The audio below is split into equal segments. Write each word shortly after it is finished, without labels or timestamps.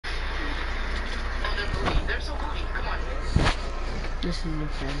This is your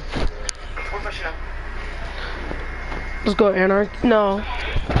friend. We're pushing up. Let's go Anarchy. No.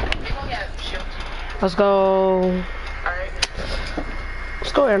 Let's go. Alright.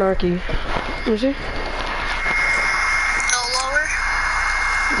 Let's go Anarchy. Let me see. No lower.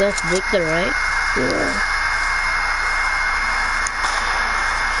 That's Victor, right? Yeah.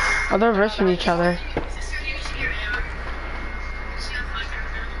 Oh, they're versing each other.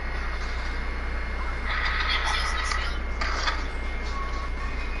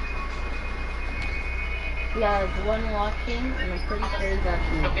 Yeah, there's one watching, and I'm pretty sure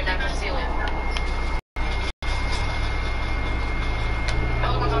that's me. Okay, back on the ceiling.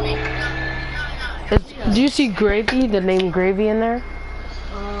 Other one's on me. Do you see Gravy, the name Gravy in there?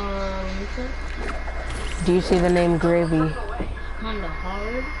 What's that? Do you see the name Gravy? Kinda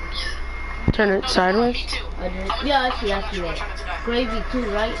hard. Turn it sideways? I did. Yeah, I see it. Gravy too,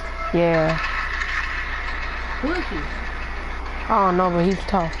 right? Yeah. Who is he? I don't know, but he's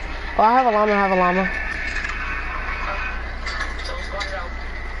tough. Oh, I have a llama,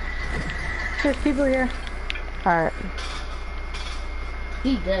 There's people here. Alright.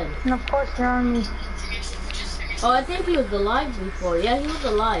 He's dead. And of course they're on me. Oh, I think he was alive before. Yeah, he was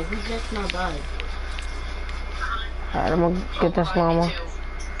alive. He just now died. Alright, I'm gonna get this llama.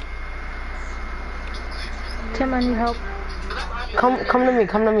 Tim, I need help. Come to me. I'm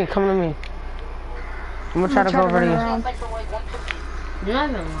gonna try to go over to you. You're not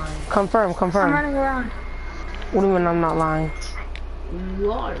even lying. Confirm. I'm running around. What do you mean I'm not lying?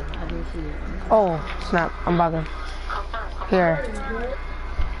 You are. I didn't see it. Oh, snap. I'm bugging. Here.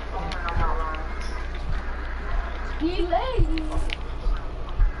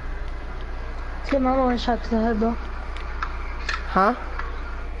 Tim, I'm one shot to the head, bro. Huh?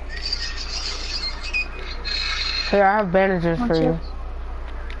 Here, I have bandages for you.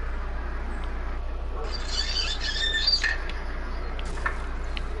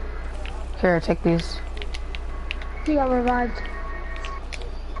 Here, take these. He got revived.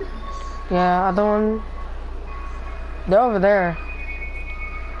 Yeah, other one. They're over there.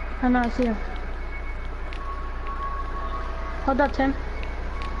 I know, I see him. Hold up, Tim.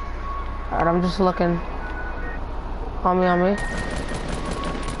 Alright, I'm just looking. On me.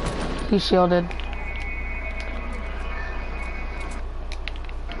 He's shielded.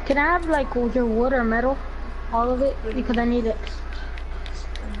 Can I have like your wood or metal? All of it? Because I need it.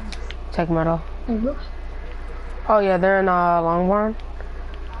 Take metal. Thank you. Oh yeah, they're in long barn.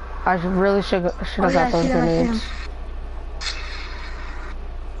 I really should have got those grenades.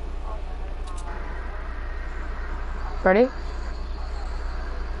 Ready?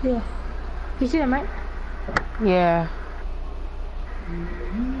 Yeah. You see them, right? Yeah. There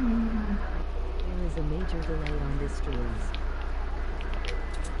is a major delay on this streams.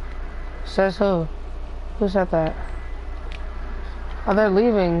 Says who? Who said that? Oh, they're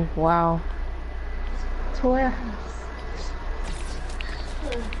leaving. Wow. To where?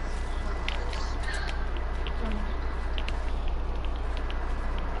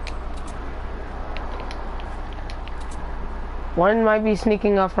 One might be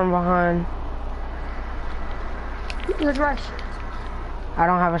sneaking up from behind. Let's rush. I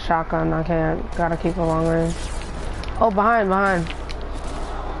don't have a shotgun. I can't. Gotta keep a long range. Oh, behind. I'm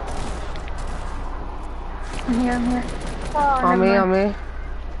here. Oh, On me.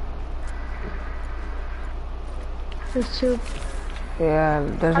 There's two. Yeah,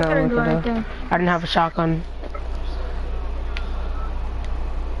 there's I nothing couldn't we do can do. anything. I didn't have a shotgun.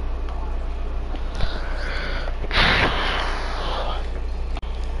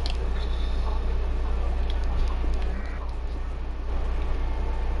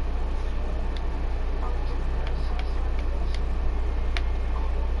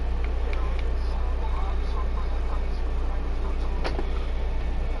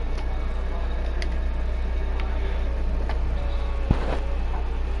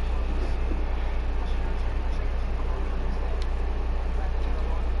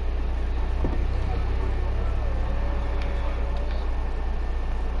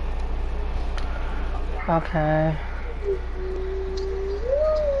 Okay.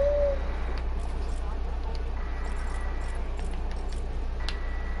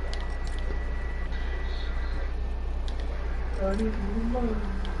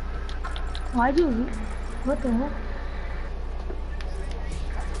 Why'd you? What the hell?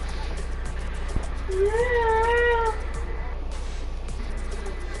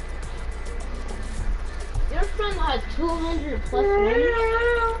 Your friend had 200 plus wins.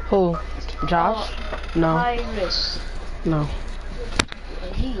 Who? Josh? No. Iris. No.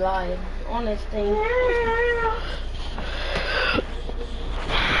 He lied. Honest thing.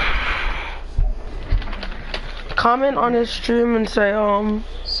 comment on his stream and say What?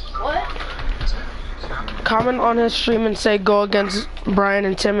 comment on his stream and say go against Brian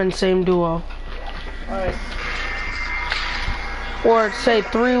and Tim in same duo. Alright. Or say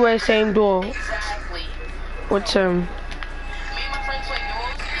 3-way same duo Exactly. with Tim. Me and my friends play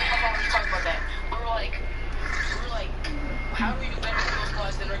duos. Me and my friends talk about that. We were like, how do we do better in duo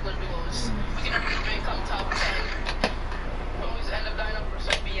squads than regular duos? We can never even come top 10. We always end up dying up for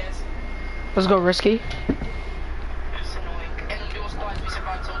some BS. Let's go risky. It's annoying. And in duo squads, we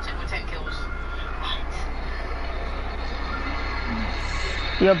survived tilted with 10 kills.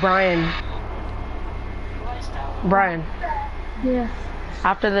 Yo, Brian. Brian. Yeah.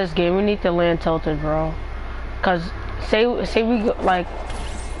 After this game, we need to land tilted, bro. Cause say we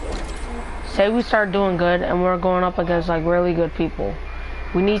start doing good and we're going up against like really good people.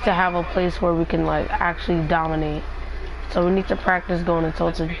 We need to have a place where we can like actually dominate. So we need to practice going to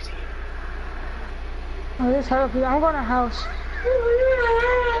tilted. Oh, this hurt people. I'm going to house.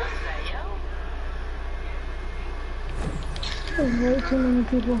 There's way too many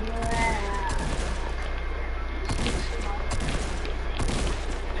people.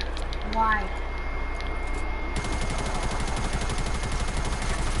 Why?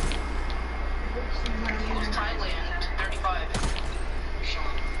 It was Thailand, 35.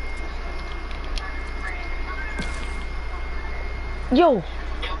 Yo,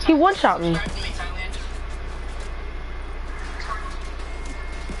 he one-shot me.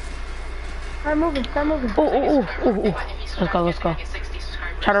 Start moving, start moving. Ooh. Let's go.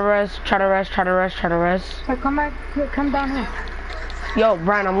 Try to res. Alright, come back, come down here. Yo,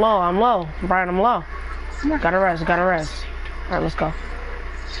 Brian, I'm low. Brian, I'm low. Come on. Gotta res. Alright, let's go.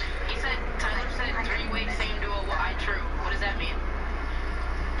 He said, Tyler said 3-way same duo with o-iTru. What does that mean?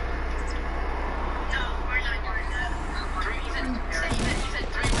 No, we're not doing that. He said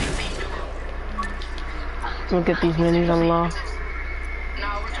 3-way same duo. Look at these minis, I'm low. No,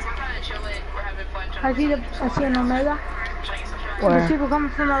 we're kind of chilling. We're having fun. I see an Omega. Where? There's people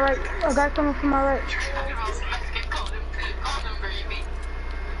coming from my right. A guy coming from my right.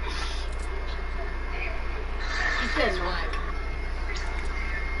 He said no.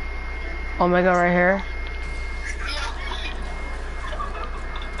 Omega right here.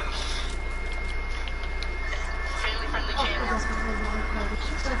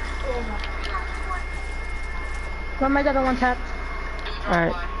 Omega the one tap.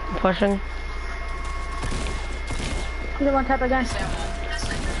 Alright, I'm pushing. He's the one tap again.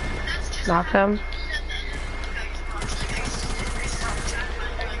 Knocked him.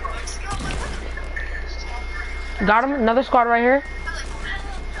 Got him. Another squad right here.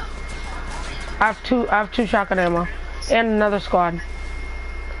 I have two shotgun ammo. And another squad.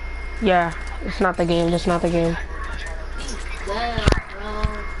 Yeah, it's not the game. It's not the game. Yeah, bro.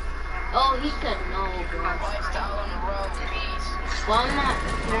 Oh, he said no, bro. Well, I'm not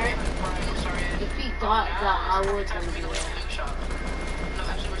sure if he thought that I was gonna do it.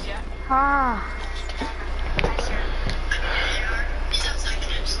 Ah.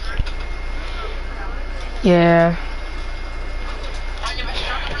 Yeah.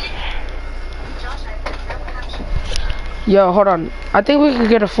 Yo, hold on. I think we could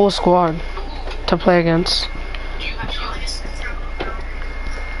get a full squad to play against.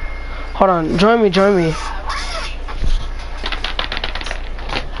 Hold on. Join me.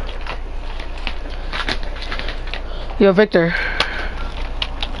 Yo, Victor.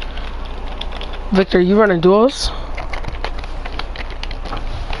 Victor, you running duos?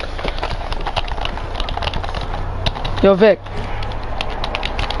 Yo, Vic.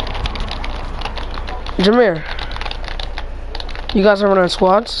 Jameer. You guys are running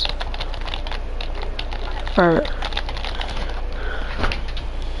squads? Alright.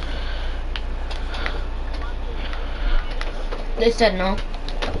 They said no.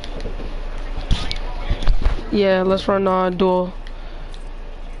 Yeah, let's run duel.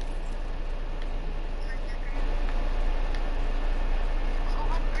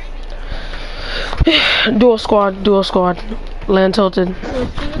 Dual squad. Land tilted.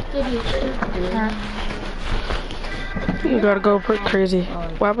 You gotta go pretty crazy.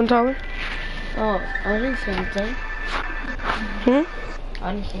 What happened, Tyler? Oh, I didn't say anything.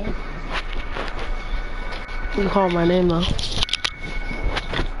 I didn't say anything. You call my name though.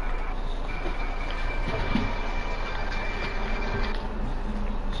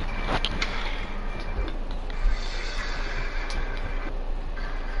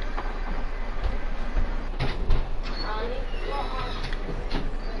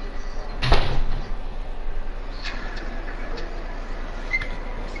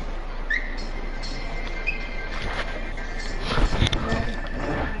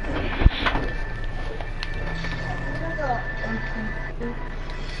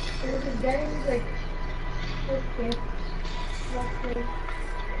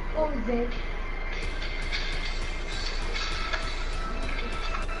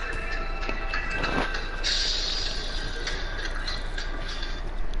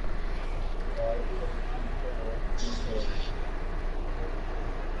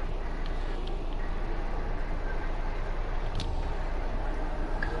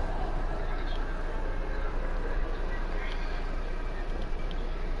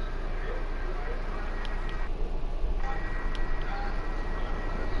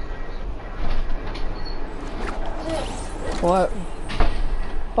 What?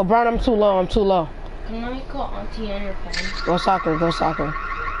 Oh, Brian, I'm too low. I'm too low. Can I call Auntie on your phone? Go soccer. Go soccer.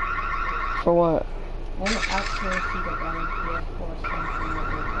 For what? I want to ask her if she got an PS4 or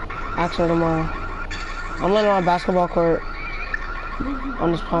something. Ask her tomorrow. I'm laying on a basketball court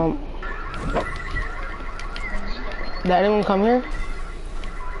on this pump. Did anyone come here?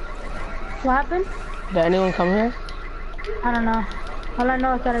 What happened? Did anyone come here? I don't know. All I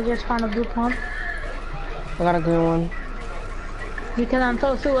know is that I just found a blue pump. I got a green one. Because I'm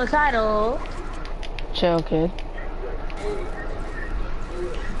so suicidal. Chill, kid.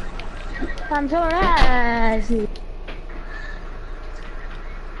 I'm so nasty.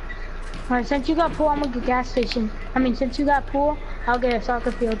 Alright, since you got pool, I'm gonna get gas station. I mean, since you got pool, I'll get a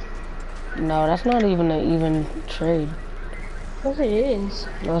soccer field. No, that's not even an even trade. Yes, it is.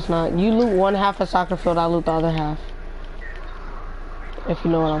 No, it's not. You loot one half a soccer field, I loot the other half. If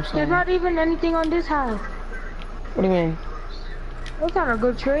you know what I'm saying. There's not even anything on this house. What do you mean? That's not a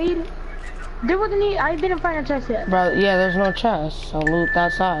good trade. There wasn't any, I didn't find a chest yet. Bro, yeah, there's no chest, so loot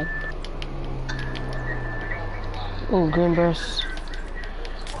that side. Ooh, green burst.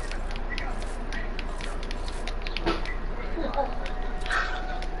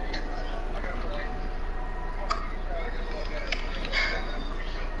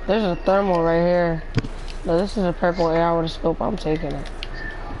 There's a thermal right here. No, this is a purple AR with a scope. I'm taking it.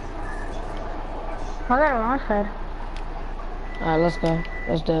 I got a launch pad. Alright, let's go.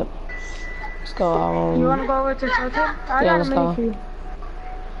 Let's dip. Let's go. You wanna go over to Shelter? I Yeah, got let's a mini go. for you.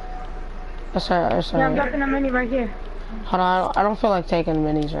 That's alright. That's Yeah, I'm alright. dropping a mini right here. Hold on. I don't feel like taking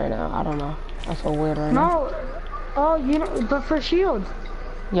minis right now. I don't know. I feel weird right now. No. Oh, you know, but for shield.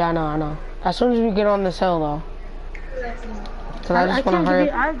 Yeah, I know. I know. As soon as we get on this hill, though. Cause I just wanna hurry.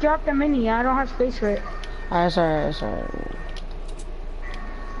 I dropped a mini. I don't have space for it. Alright, it's alright. It's alright.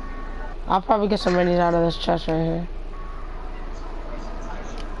 I'll probably get some minis out of this chest right here.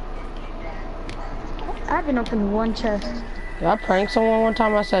 I haven't opened one chest. Yeah, I pranked someone one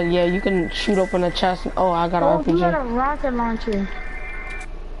time. I said, yeah, you can shoot open a chest. Oh, I got an Oh, you got a RPG. rocket launcher.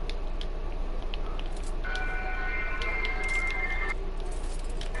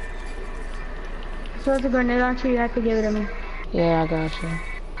 So it's a grenade launcher, you have to give it to me. Yeah, I got you.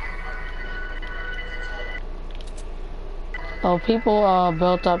 Oh, people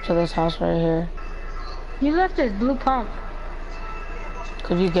built up to this house right here. You left this blue pump.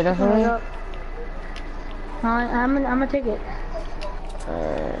 Could you get it for me? I'm gonna take it.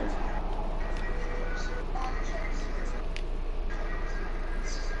 Alright.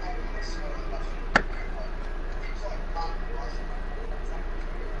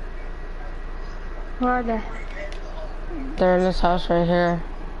 Where are they? They're in this house right here.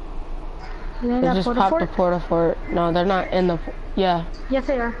 They They just popped the porta fort. No, they're not in the. Yeah. Yes,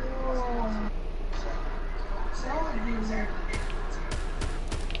 they are.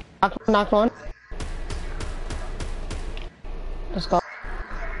 Knock one. Let's go.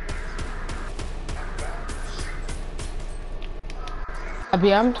 I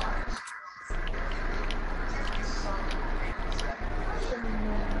BM'd.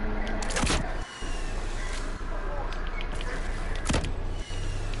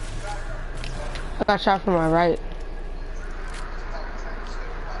 I got shot from my right.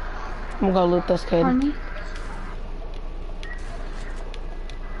 I'm gonna go loot this kid. On me.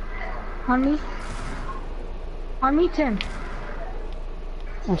 On me. On me, Tim.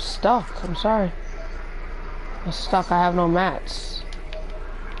 I'm stuck. I'm sorry. I'm stuck. I have no mats.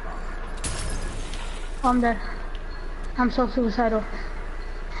 I'm dead. I'm so suicidal.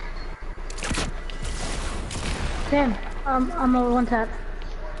 Tim, I'm a one tap.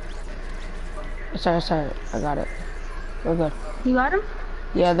 Sorry, sorry. I got it. We're good. You got him?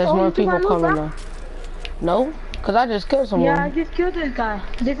 Yeah, there's Oh, more you took my people loot, coming bro? though. No? Cause I just killed someone. Yeah, I just killed this guy.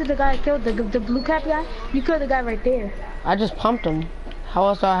 This is the guy I killed, the blue cap guy. You killed the guy right there. I just pumped him. How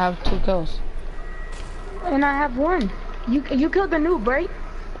else do I have 2 kills? And I have one. You killed the noob, right?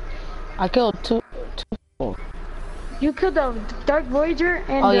 I killed two people. You killed the Dark Voyager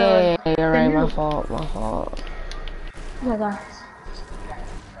and Oh yeah, you're right. My noob. fault. My fault. Yeah,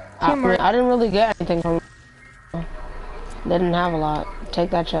 I didn't really get anything from. They didn't have a lot. Take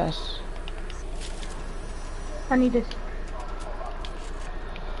that chest. I need this.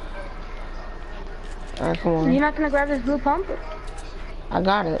 Alright, come on. You're not gonna grab this blue pump? I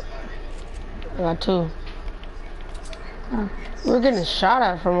got it. I got 2. Oh. We're getting shot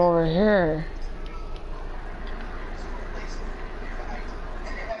at from over here.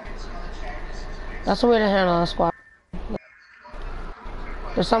 That's the way to handle a squad.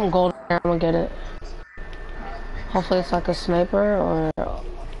 There's some gold here, I'm gonna get it. Hopefully it's like a sniper or a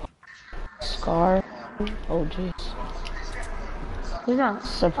scar. Oh jeez. There's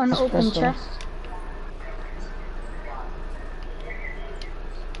an unopened chest.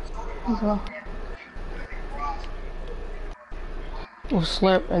 As well. We'll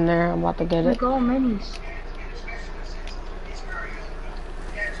slip in there, I'm about to get it. Go minis.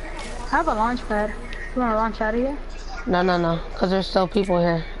 I have a launch pad. You wanna launch out of here? No, cause there's still people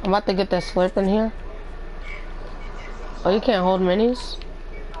here. I'm about to get that slurp in here. Oh, you can't hold minis?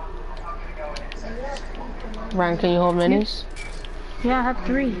 Ryan, can you hold minis? Yeah, I have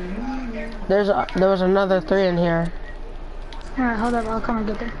 3. There was another 3 in here. Alright, hold up, I'll come and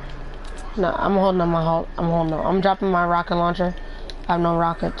get there. No, I'm holding them. I'm dropping my rocket launcher. I have no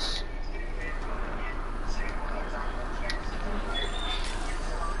rockets.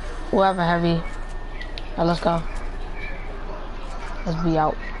 We'll have a heavy. Alright, let's go. Let's be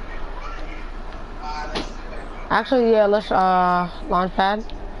out. Actually, yeah, let's launch pad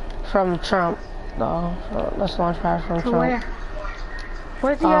from Trump. No, let's launch pad from Trump. Where?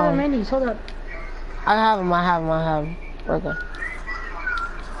 Where's the other minis? Hold up. I have them. We're good.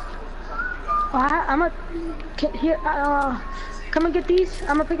 I'm gonna here. Come and get these.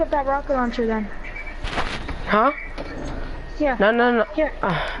 I'm gonna pick up that rocket launcher then. Huh? Yeah. No. Here.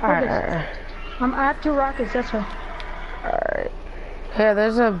 Alright. I have 2 rockets. That's why. Alright. Here,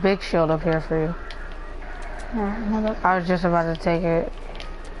 there's a big shield up here for you. Alright, hold up. I was just about to take it.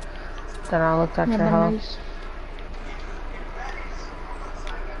 Then I looked at your health.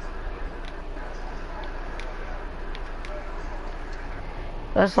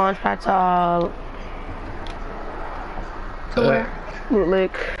 Let's launch pad to Loot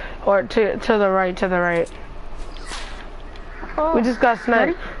Lake. Or to the right. Oh, we just got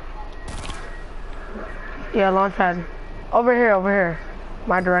sniped. Ready? Yeah, launch pad. Over here.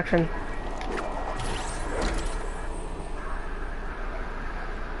 My direction.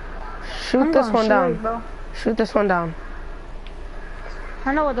 Shoot this one down. Bro. Shoot this one down.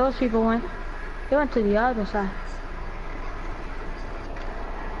 I know where those people went. They went to the other side.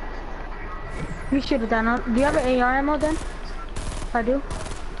 You shoot it down. Do you have an AR ammo then? I do.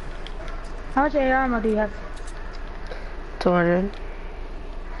 How much AR ammo do you have? 200.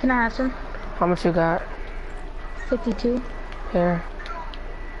 Can I have some? How much you got? 52. Here.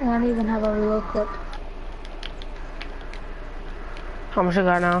 I don't even have a reload clip. How much you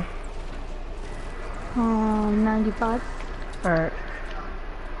got now? 95. Alright.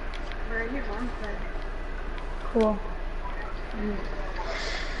 Cool.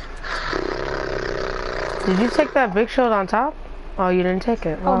 Did you take that big shield on top? Oh, you didn't take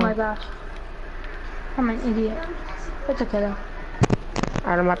it. Oh my gosh. I'm an idiot. It's okay though.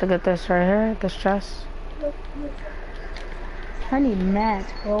 Alright, I'm about to get this right here, this chest. I need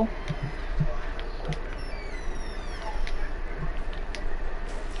mats, bro.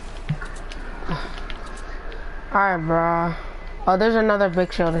 Alright, bro. Oh, there's another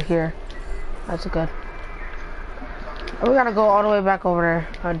big shield here. That's good. Oh, we gotta go all the way back over there.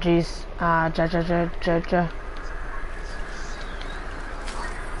 Oh, jeez. Ja.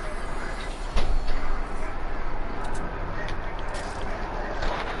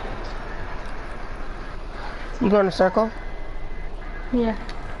 You going to circle? Yeah.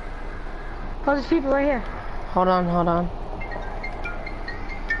 Oh, there's people right here. Hold on.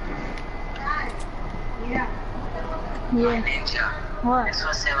 Yeah. Ninja. What? That's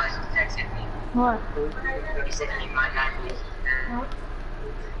what Seba texted me. What? He said he might not be.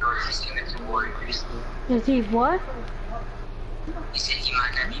 Or he's giving it to Warriors. Is he what? He said he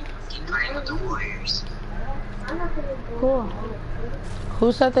might not be playing with the Warriors. Cool.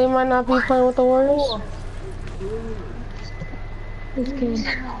 Who said they might not be playing with the Warriors? Cool. This kid.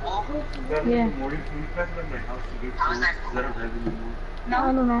 Yeah. How is that cool? No,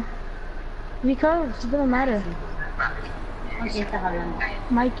 I don't know. Because it doesn't matter.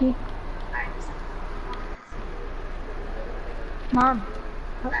 Mikey. Mom.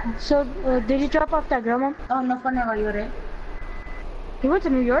 So, did you drop off that girl, Mom? Oh, no fue a Nueva York, eh? You went to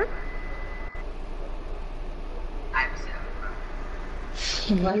New York?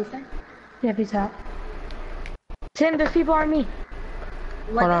 What is that? Yeah, peace out. Tim, there's people on me.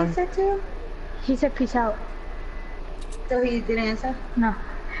 What Hold did on. he say to you? He said peace out. So he didn't answer? No.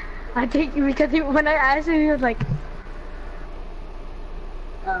 I think because when I asked him, he was like,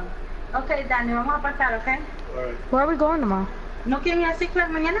 Okay, Dani, vamos a pasar, okay? Alright. where are we going tomorrow? ¿No quieren ir a Six Flags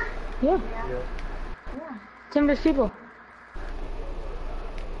mañana? Yeah. Timbers people.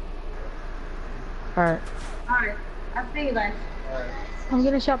 Alright. Alright, I'll see you guys. I'm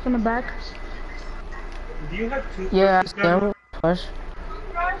gonna shop in the back. Do you have two? Yeah, I'm push.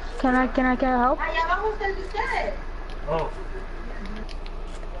 Can I help? Allá abajo está el de ustedes. Oh.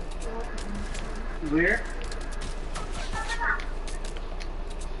 Where?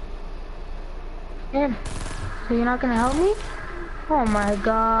 In. So you're not gonna help me? Oh my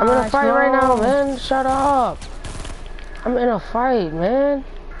god. I'm in a fight right now, man. Shut up. I'm in a fight, man.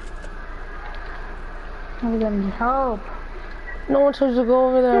 I'm gonna need help. No one told you to go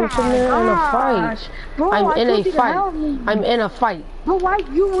over there. I'm sitting there in a fight. Bro, I'm in a to help me. fight. I'm in a fight. But why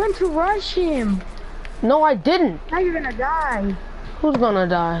you went to rush him? No, I didn't. Now you're gonna die. Who's gonna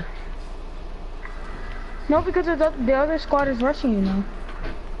die? No, because the other squad is rushing you now.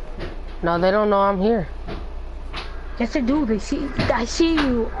 No, they don't know I'm here. Yes, they do. I see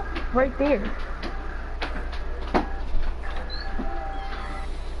you right there.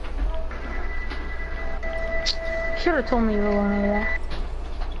 Should have told me you were one of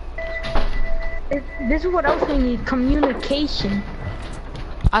that. This is what else we need: communication.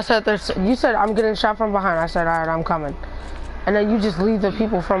 I said you said I'm getting shot from behind. I said, alright, I'm coming. And then you just leave the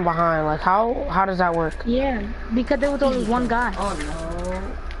people from behind. Like, how does that work? Yeah, because there was only one guy. Oh no.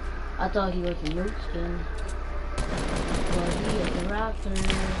 I thought he was a noob skin. But he is a raptor.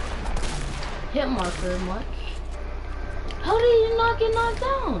 Hit marker much. How did he not get knocked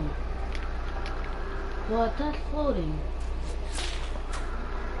down? What? That's floating.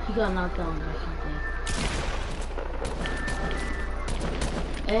 He got knocked down or something.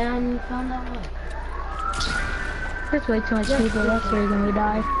 And you found out what? There's way too much people. That's the reason we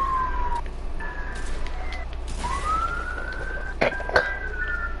died.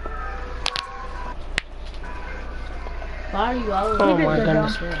 Oh my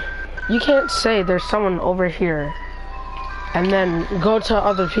goodness. You can't say there's someone over here and then go to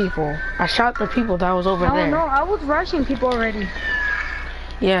other people. I shot the people that was over there. No, I was rushing people already.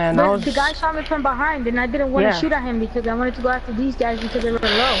 Yeah, and but the guy shot me from behind and I didn't want to shoot at him because I wanted to go after these guys because they were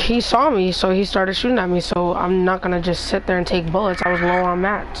low. He saw me, so he started shooting at me, so I'm not gonna just sit there and take bullets. I was low on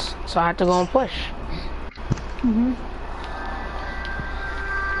mats, so I had to go and push.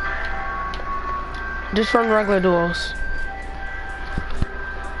 Just run regular duels.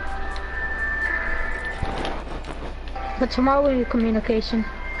 But tomorrow we need communication.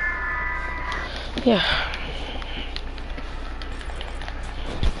 Yeah.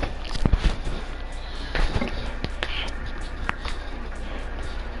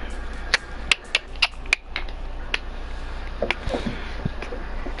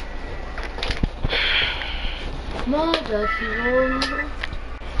 Murder, she rolls.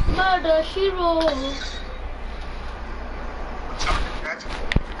 Murder, she rolls.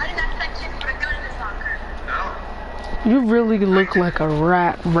 You really look like a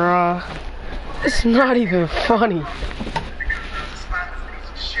rat, bruh. It's not even funny.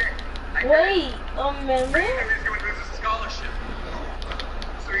 Wait a minute.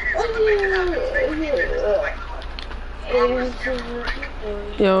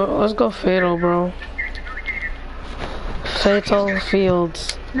 Yo, let's go Fatal, bro. Fatal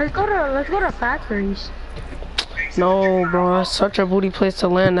Fields. Let's go to factories. No, bro, that's such a booty place to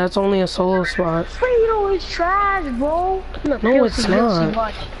land. That's only a solo spot. Fatal is trash, bro. Look, no, it's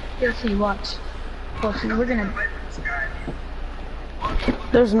not. You'll see, watch. We're gonna...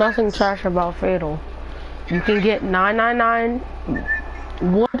 There's nothing trash about Fatal. You can get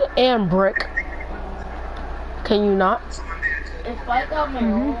 999 wood and brick. Can you not? If I got my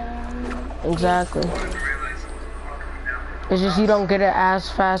own... Exactly. It's just you don't get it as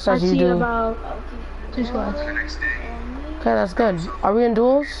fast as you do. About 2 squads. Okay, that's good. Are we in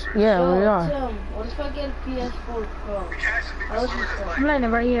duels? Yeah, we are. Tim, what if I get a PS4 Pro? I'm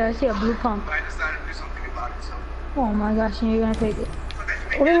landing right here. I see a blue pump. Oh my gosh, and you're gonna take it.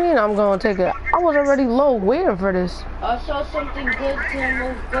 What do you mean I'm gonna take it? I was already low waiting for this. I saw something good, Tim.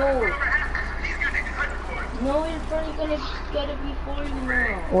 Let's go. No, you're probably gonna get it before you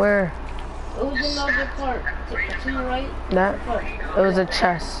now. Where? It was another part. To your right. That? It was a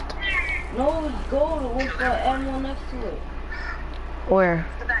chest. No, it was gold with the ammo next to it. Where?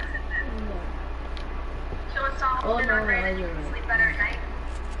 Oh no, you're right.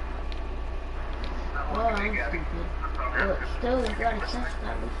 Oh, I'm stupid. But still, we got a chest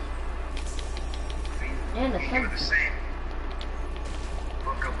at least. And a fence.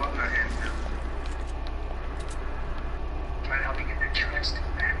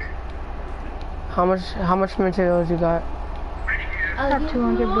 How much materials you got? I have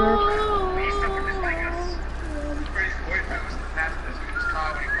 200 bricks.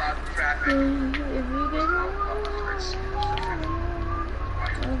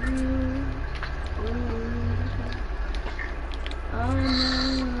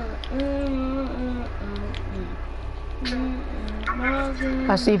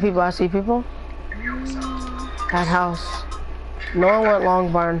 I see people. That house. No one went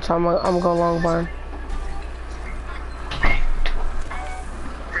long barn, so I'm gonna go long barn.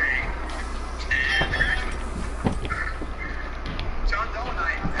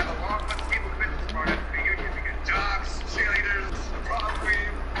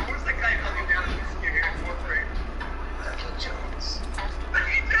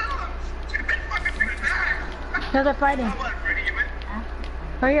 No, they're fighting.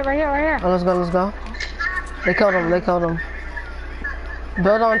 Right here. Oh, let's go. They killed him.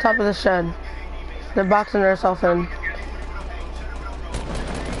 Build on top of the shed. They're boxing themselves in.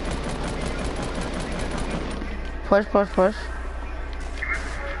 Push.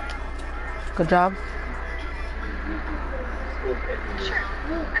 Good job.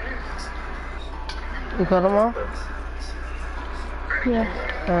 You killed them all? Yeah.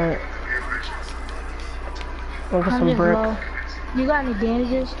 Alright. Look at I'm some just brick. low. You got any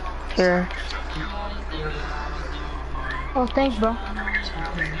bandages? Here. Oh, thanks, bro.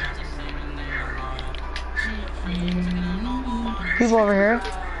 People over here.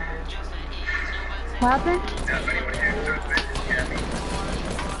 What happened?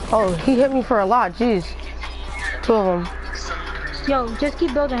 Oh, he hit me for a lot. Jeez. 2 of them. Yo, just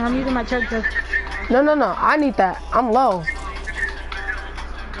keep building. I'm using my chug jug. No. I need that. I'm low.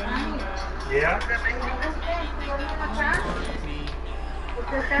 Yeah?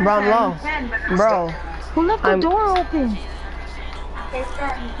 Bro, I'm low. Bro. Who left the door open?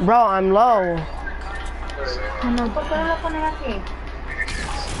 Bro, I'm low. I know.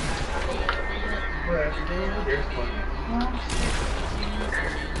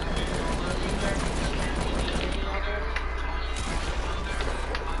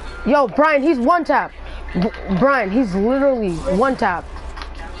 Yo, Brian, he's one tap. Brian, he's literally one tap.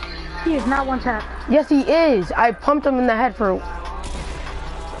 He is not one tap. Yes, he is. I pumped him in the head for...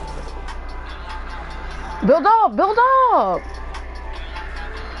 Build up.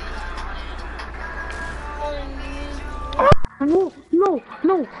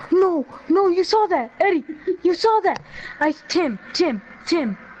 No, you saw that, Eddie, you saw that. Tim.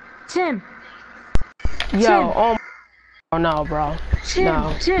 Yo, oh no, bro.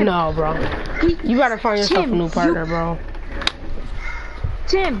 Tim. No, bro. You gotta find yourself a new partner, bro.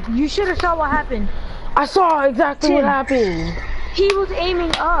 Tim, you should have saw what happened. I saw exactly what happened. He was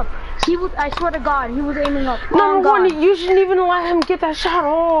aiming up. I swear to God, he was aiming up. Number one, you shouldn't even let him get that shot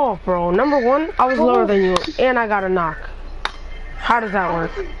off, bro. Number one, I was lower than you, and I got a knock. How does that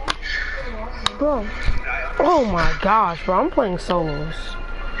work? Bro. Oh my gosh, bro, I'm playing solos.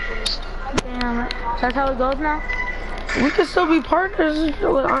 Damn, that's how it goes now? We can still be partners.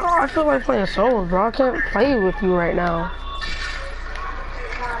 I feel like playing solos, bro. I can't play with you right now.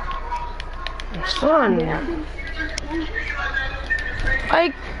 Son.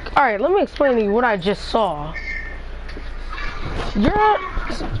 Like, alright, let me explain to you what I just saw.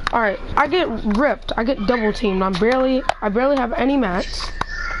 Alright, I get ripped. I get double teamed. I barely have any mats.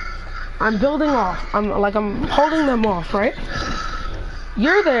 I'm building off. I'm holding them off, right?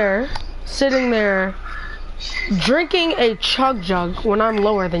 You're there, sitting there, drinking a chug jug when I'm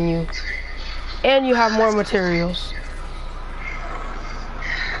lower than you. And you have more materials.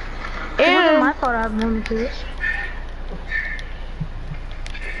 It wasn't my fault I have more materials.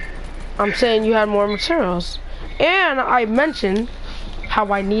 I'm saying you had more materials. And I mentioned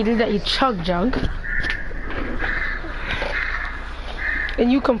how I needed a chug jug.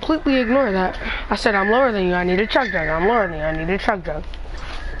 And you completely ignore that. I said, I'm lower than you, I need a chug jug. I'm lower than you, I need a chug jug.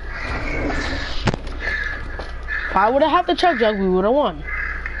 If I would have had the chug jug, we would have won.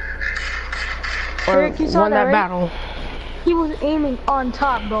 Or Eric, you saw won that right? battle. He was aiming on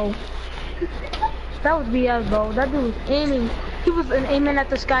top, bro. That was BS, bro. That dude was aiming. He was aiming at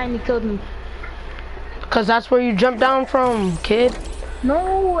the sky and he killed me. Cause that's where you jumped down from, kid.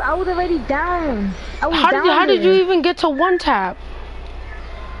 No, I was already down. How did you even get to one tap?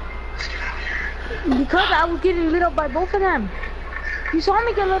 Because I was getting lit up by both of them. You saw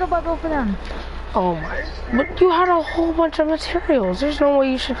me get lit up by both of them. Oh my, but you had a whole bunch of materials. There's no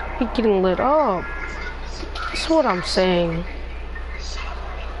way you should be getting lit up. That's what I'm saying.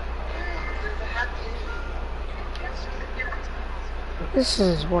 This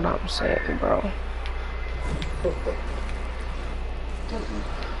is what I'm saying, bro.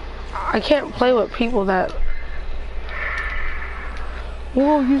 I can't play with people that...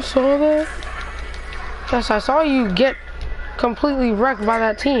 Whoa, you saw that? Yes, I saw you get completely wrecked by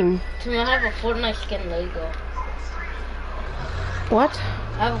that team. I have a Fortnite skin Lego. What?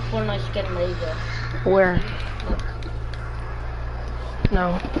 I have a Fortnite skin Lego. Where? Look.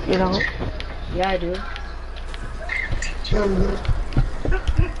 No, you don't. Yeah, I do.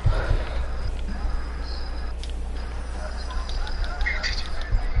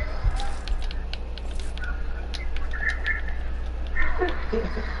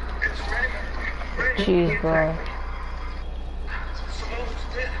 Jeez, bro.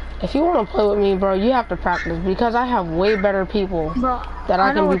 If you want to play with me, bro, you have to practice because I have way better people Bro, that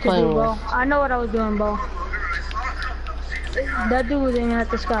I can be playing with. Bro. I know what I was doing, bro. That dude was aiming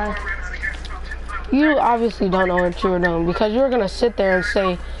at the sky. You obviously don't know what you were doing because you were gonna sit there and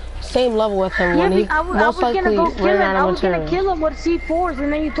say same level with him when he most likely ran out of material. I was gonna kill him with C4s,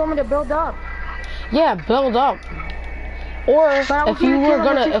 and then you told me to build up. Yeah, build up. Or if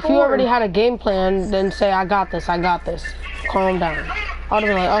you already had a game plan, then say I got this. Calm down. I would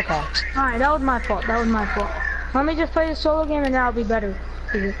have been like, okay. Alright, that was my fault. Let me just play the solo game and then I'll be better.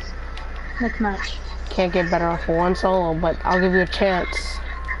 Next match. Can't get better off of one solo, but I'll give you a chance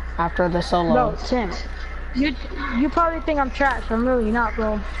after the solo. Bro, Tim, you probably think I'm trash. I'm really not,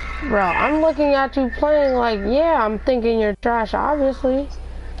 bro. Bro, I'm looking at you playing like, yeah, I'm thinking you're trash, obviously.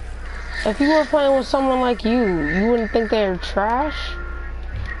 If you were playing with someone like you wouldn't think they're trash?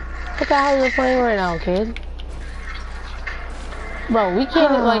 Look at how you're playing right now, kid. Bro, we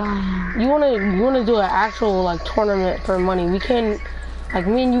can't, like, you wanna do an actual, like, tournament for money. We can't, like,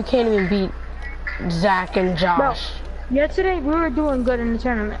 me and you can't even beat Zach and Josh. Bro, yesterday we were doing good in the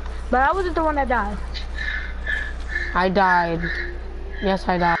tournament, but I wasn't the one that died. I died. Yes,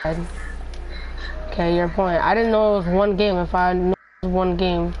 I died. Okay, your point. I didn't know it was one game. If I knew it was one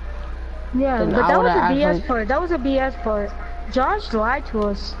game. Yeah, but that was a BS part. That was a BS part. Josh lied to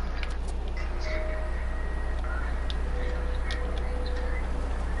us.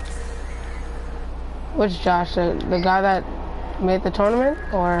 Which Josh? The guy that made the tournament?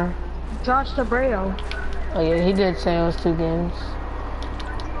 Or? Josh Tabreo. Oh yeah, he did say it was 2 games.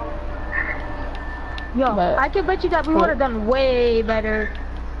 Yo, but I can bet you that we would have done way better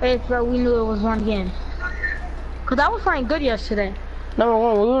if we knew it was 1 game. Cause I was playing good yesterday. Number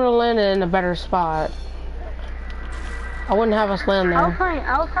 1, we would have landed in a better spot. I wouldn't have us land there.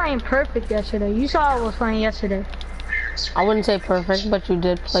 I was playing perfect yesterday. You saw I was playing yesterday. I wouldn't say perfect, but you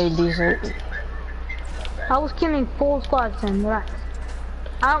did play decent. I was killing full squads and relax.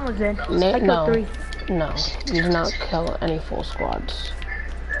 I almost did. I killed 3. No, you did not kill any full squads.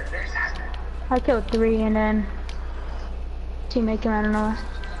 I killed 3 and then teammate came out of nowhere.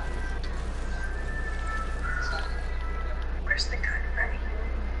 Where's the gun, Freddy?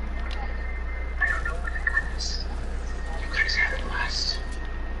 I don't know where the gun is. You guys have it last.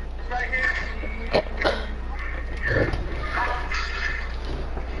 Right here.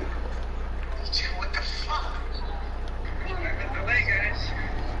 What the fuck? I'm in the way, guys.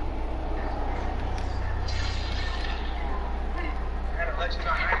 I had a legend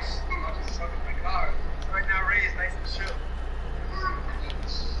on ice. I'll just suck in my car. Right now, Ray is nice and chill.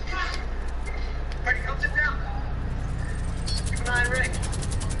 Freddy, come sit down. Keep an eye on Rick.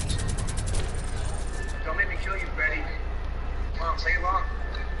 Don't make me kill you, Freddy. Come on, play along.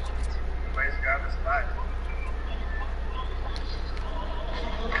 Everybody's got this alive.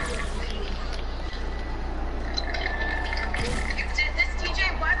 You did this, TJ?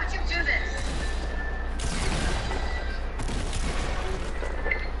 Why would you do this?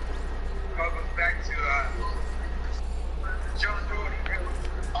 Well, it goes back to, John Doherty.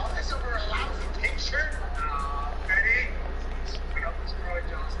 All this over a lousy picture? Freddy, we helped destroy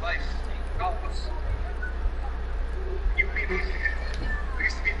John's life. Help us. You people we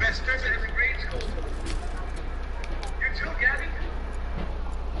used to be best friends at every grade school. You too, Gabby?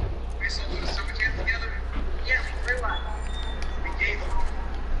 We sold the summer camp together? Yeah, we realized. We gave them.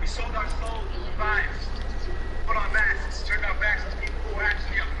 We sold our souls to survive. Put on masks, turned our backs to people who were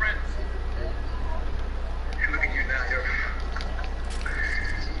actually our friends. And look at you now, you're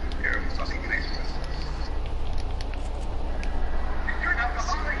a fucking racist. You're an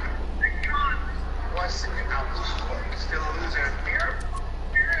alcoholic. God. Was an alcoholic, still a loser. You're a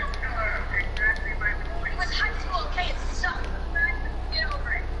serial killer. Exactly my point. It was high school, okay? It sucked. Get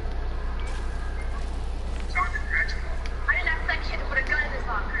over it. John didn't graduate. I didn't ask that kid to put a gun in his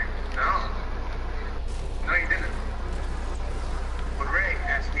locker. No. No, you didn't. But Ray,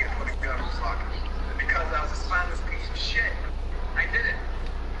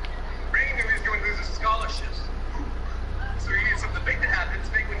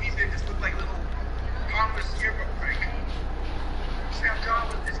 Sam John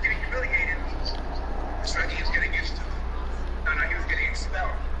was getting humiliated. Frankie was getting used to it. No, he was getting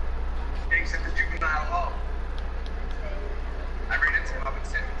expelled. Getting sent to juvenile hall. I ran into him up in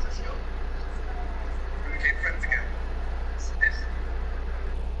San Francisco. We became friends again.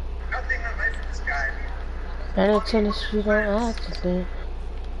 Nothing in life with this guy. Better to the street on accident.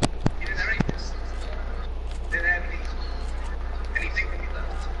 He didn't have anything. Didn't have anything when he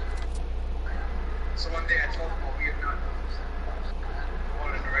left. So one day I told him what we had done. I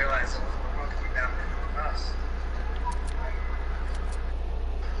wanted him to realize that the world came down to us.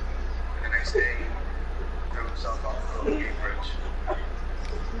 And the next day, he drove himself off the Golden Gate Bridge.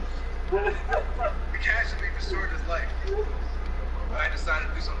 We casually restored his life. But I decided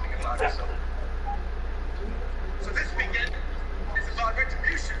to do something about it, so this weekend is about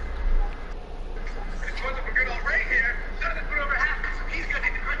retribution. And it's one of a good old Ray here, none of whatever happens, he's gonna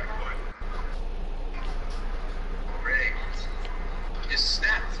take the credit for it. Ray just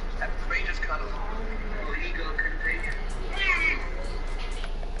snapped after Ray just cut him. Well, ego couldn't take it.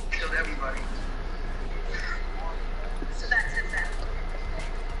 Killed everybody. So that's it then.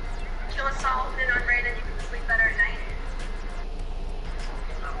 Kill us all, put it on Ray, then you can sleep better at night.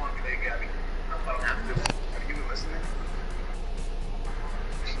 I want to be there, Gabby. I don't have to. Are you listening?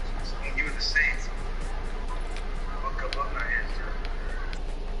 And you were the same. Woke up on my hands.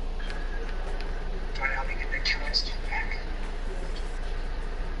 Try to help me get that killer instinct back.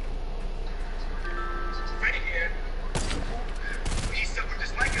 Right here. He's someone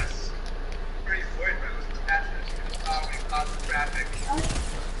just like us. Pretty boyfriend was passionate. He was following positive traffic.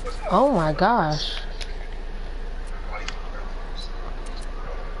 Oh my gosh.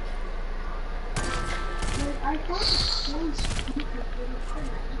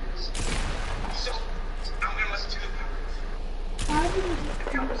 So, I'm gonna listen to the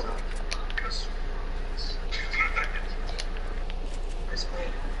because it's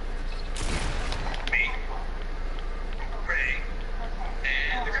me, Ray,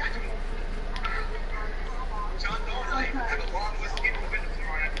 and the guy. John Doe and I have a long list of people who've been to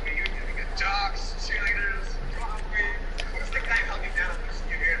Florida at the reunion. We got jocks, cheerleaders, Broadway. Who's the guy held you down this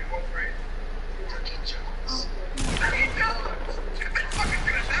year here in fourth grade? Turkey Jones. Turkey Jones! I'm fucking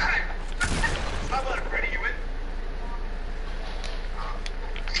gonna die! How about it, Freddie? You in?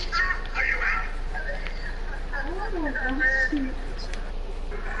 Are you out?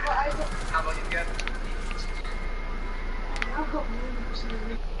 How about you get it?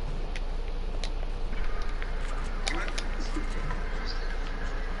 You in?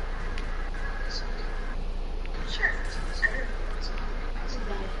 Sure.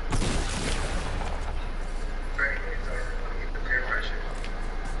 Very good. The peer pressure.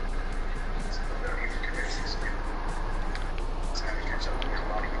 No need for convincing you. It's time to catch up with your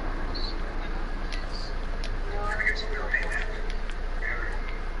body. Gotta get some real name back.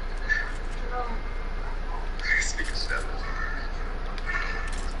 Speak of stuff.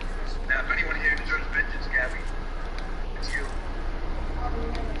 Now, if anyone here deserves vengeance, Gabby, it's you.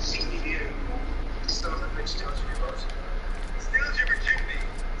 See me here. Son of a bitch steals your emotion. Steals your virginity.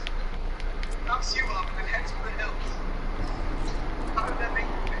 Knocks you up and heads for the hills. How did that make you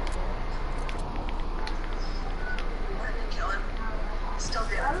feel? I didn't kill him. Still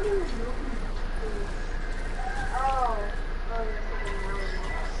do.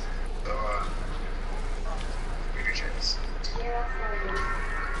 So, give your chance.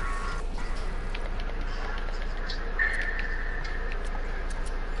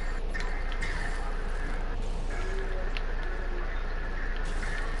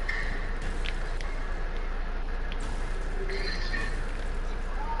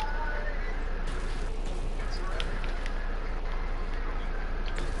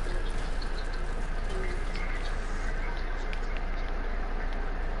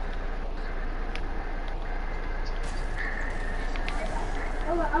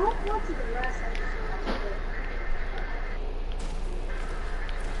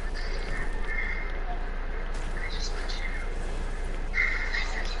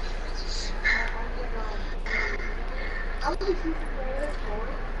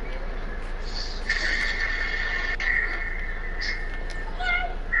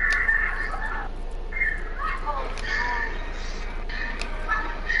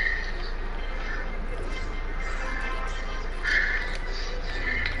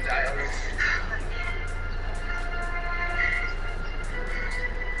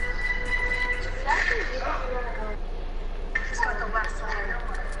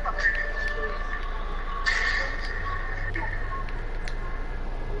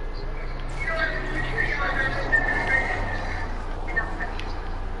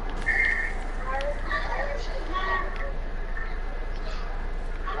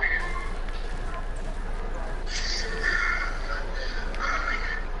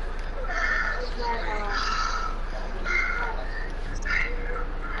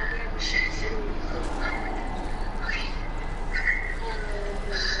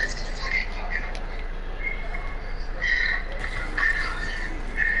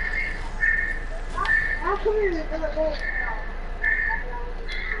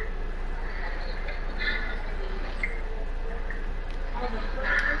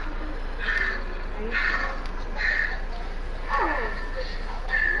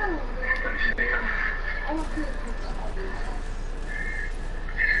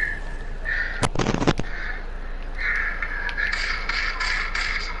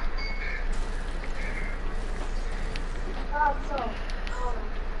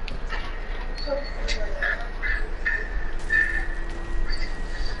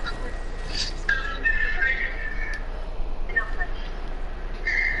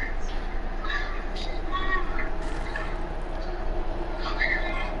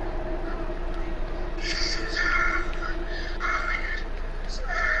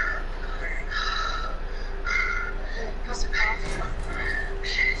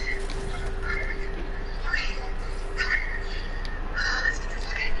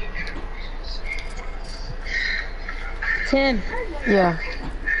 Tim, Yeah.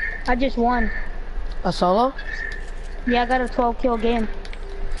 I just won. A solo? Yeah, I got a 12 kill game.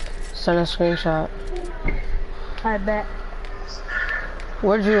 Send a screenshot. I bet.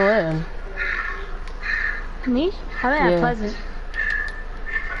 Where'd you win? Me? I'm at Yeah. Pleasant.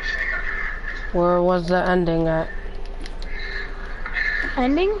 Where was the ending at?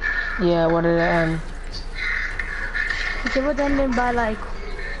 Ending? Yeah, where did it end? It was ending by like,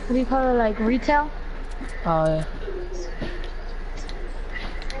 what do you call it, like retail? Oh, yeah.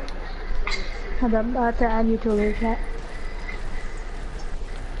 Hold up, I have to add you to a group chat.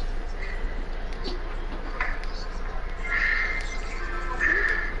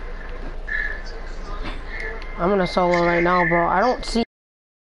 I'm in a solo right now, bro. I don't see.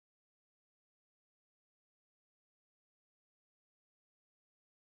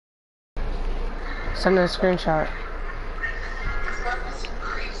 Send a screenshot.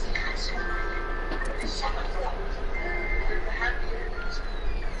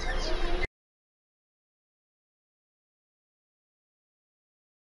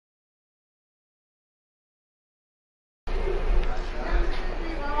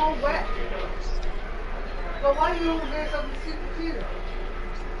 Well, why do you over there something to see the computer?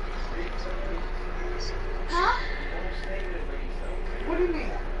 Huh? What do you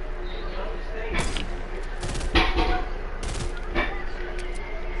mean?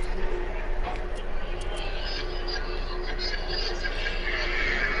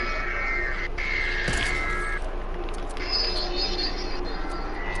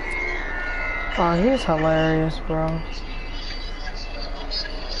 Oh, he's hilarious, bro.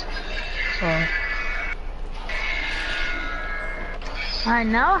 Oh. Alright,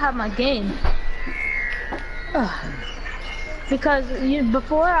 now I have my game. Ugh. Because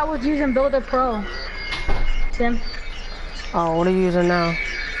before I was using Builder Pro. Tim. Oh, what are you using now?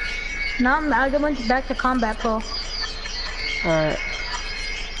 Now I went back to Combat Pro. Alright.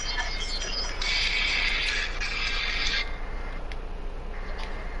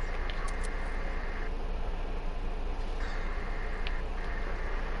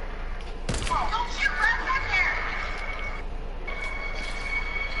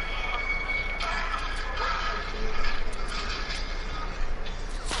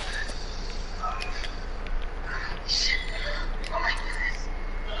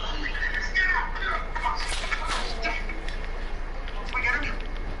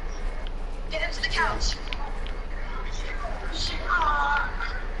 Get him to the couch.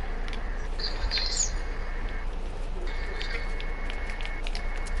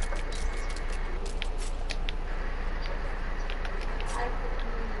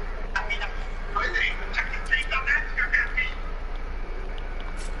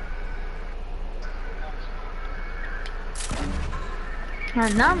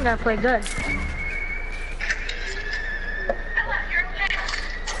 Alright, now I'm gonna play good.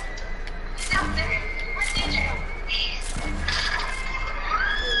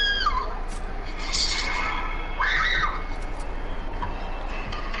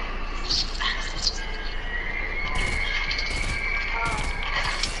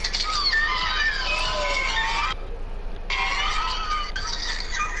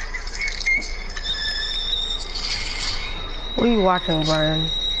 What are you watching,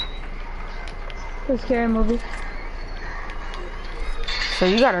 Brian? It's a scary movie. So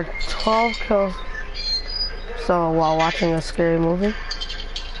you got a 12 kill solo while watching a scary movie?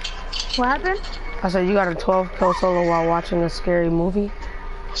 What happened? I said you got a 12 kill solo while watching a scary movie?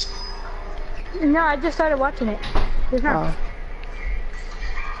 No, I just started watching it. Just now. Oh.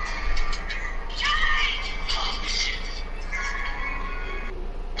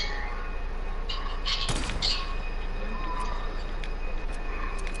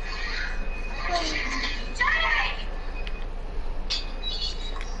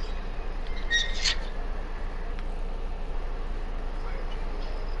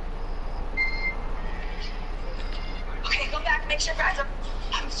 Make sure guys,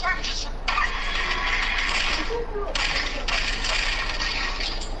 I'm sorry.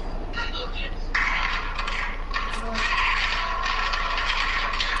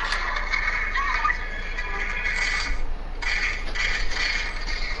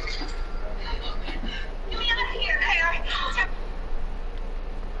 Get me out of here. Hey,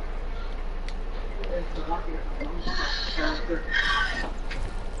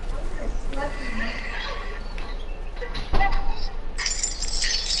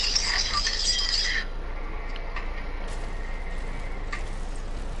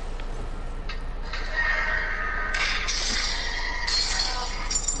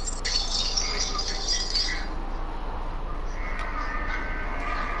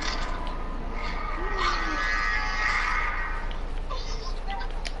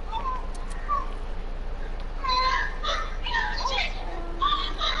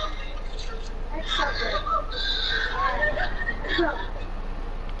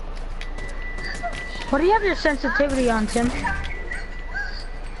 What do you have your sensitivity on, Tim?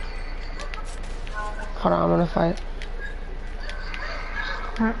 Hold on, I'm gonna fight.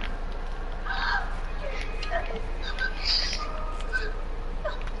 Huh?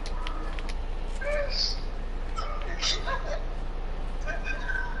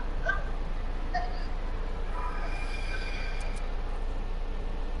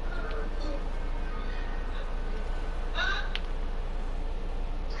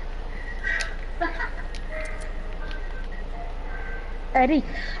 Eddie,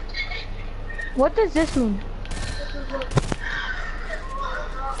 what does this mean?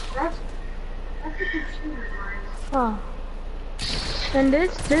 Oh. And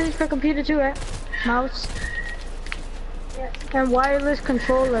this is for computer too, right? Mouse. And wireless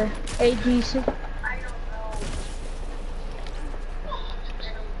controller, AGC.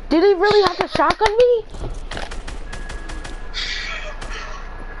 Did he really have to shotgun me?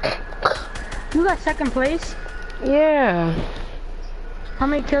 You got second place? Yeah. How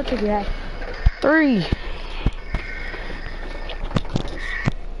many kills did you have? 3.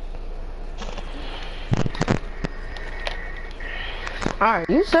 Alright,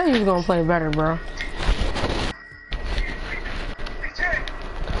 you said you was gonna play better, bro.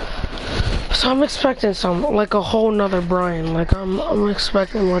 So I'm expecting like a whole nother Brian. Like I'm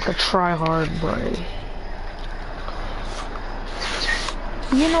expecting like a try-hard Brian.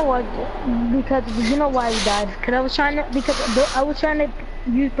 You know what? Because you know why he died? Because I was trying to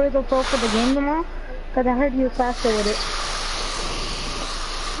use Builder Pro for the game tomorrow. Because I heard you were faster with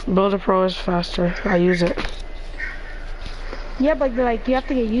it. Builder Pro is faster. I use it. Yeah, but like you have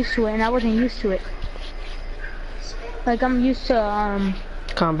to get used to it, and I wasn't used to it. Like I'm used to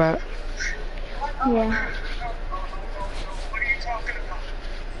combat. Yeah. What are you talking about?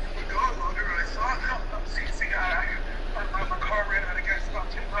 We're gone longer, I thought. See, my car ran out of gas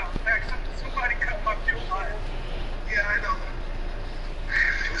about 10 miles back. Somebody cut my fuel line. Yeah, I know.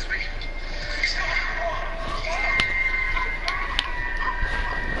 It was me.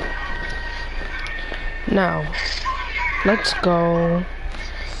 Now, let's go.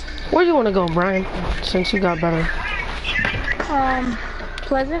 Where do you want to go, Brian? Since you got better.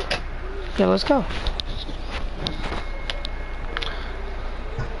 Pleasant. Yeah, let's go.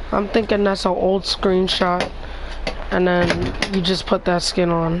 I'm thinking that's an old screenshot, and then you just put that skin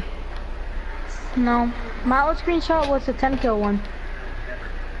on. No, my old screenshot was the 10 kill one.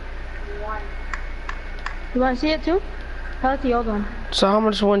 You want to see it too? I like the old one. So how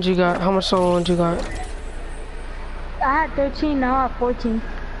much ones you got? How much solo ones you got? I had 13, now I have 14.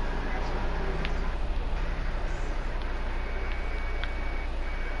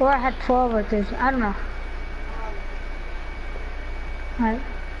 Or I had 12 or 13, I don't know. Alright.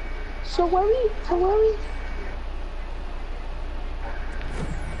 So where we?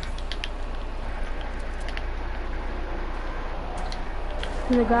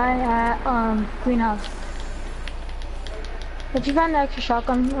 The guy at greenhouse. If you find an extra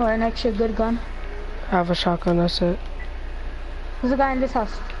shotgun or an extra good gun. I have a shotgun, that's it. There's a guy in this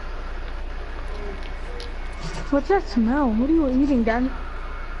house. What's that smell? What are you eating, Daddy?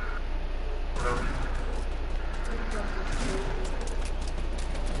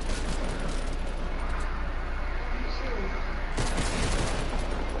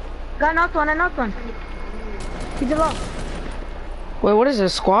 I knocked one. He's low. Wait, what is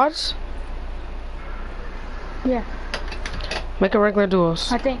this? Squads? Yeah. Make a regular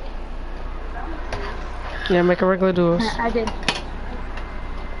duos. I think. Yeah, make a regular duos. I did.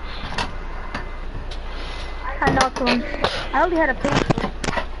 I knocked one. I only had a pistol.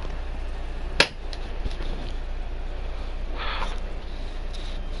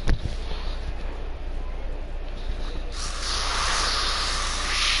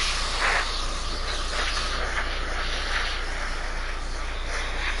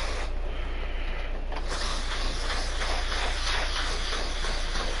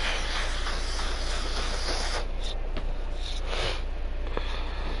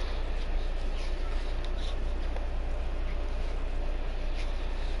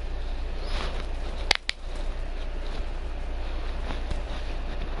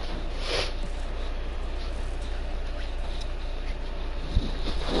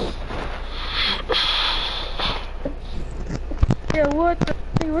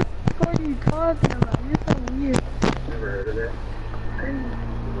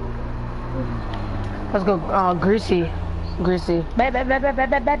 Let's go, greasy. Greasy. Bet.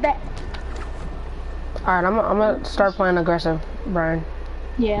 Alright, I'm gonna start playing aggressive, Brian.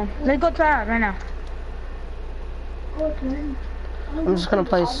 Yeah, let's go try it right now. I'm just gonna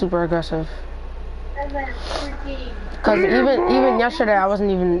play super aggressive. Cause even yesterday I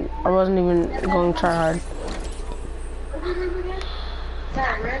wasn't even going to try hard.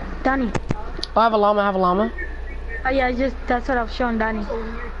 Donnie. Oh, I have a llama. Oh yeah, that's what I was showing Donnie.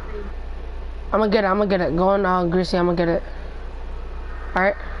 I'm gonna get it. Go on, greasy. I'm gonna get it. All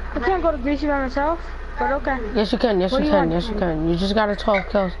right. I can't go to Greasy by myself, but okay. Yes, you can. Yes, you can. Yes, you can. You just got a 12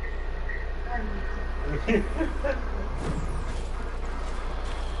 kills.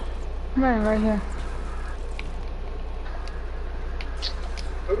 I'm right here.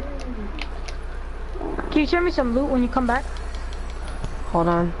 Can you show me some loot when you come back? Hold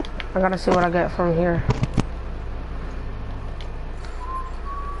on. I gotta see what I get from here.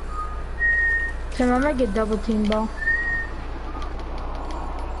 Tim, I might get double teamed, bro.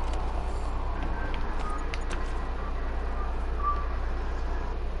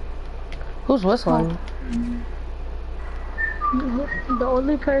 Who's whistling? The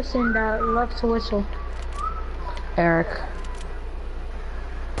only person that loves to whistle. Eric.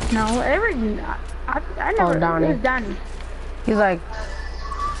 No, Eric. I never. Oh, Donnie. It was Donnie. He's like.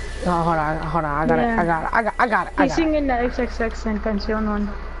 Oh, hold on. I got it. He's singing the XXX and Canción one.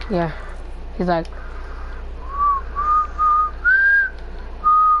 Yeah. He's like.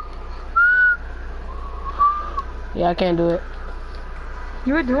 Yeah, I can't do it.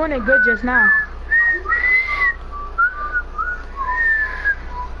 You were doing it good just now.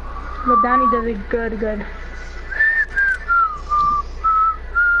 But Donnie does it good.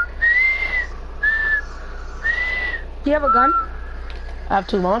 Do you have a gun? I have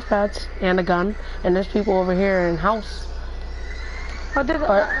 2 launch pads and a gun, and there's people over here in house. Oh, there's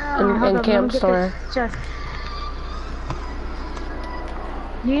in camp store. Do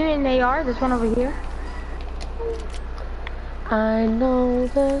you need an AR? There's one over here. I know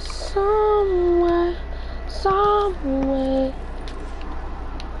there's somewhere. Oh,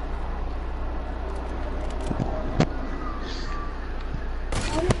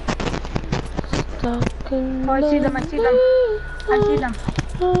 I see them.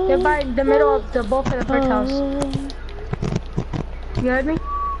 They're by the middle of both of the brick house. You heard me?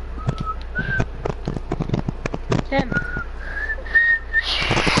 Tim.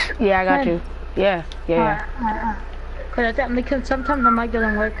 Yeah, I got you. Yeah. Alright. Because sometimes the mic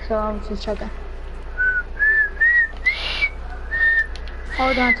doesn't work, so I was just checking.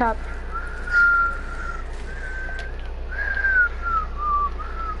 Hold on top.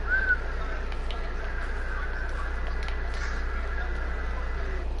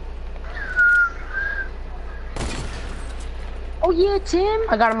 Oh yeah, Tim.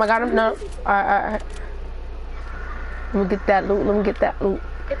 I got him. No. Alright. Let me get that loot. Get that loot.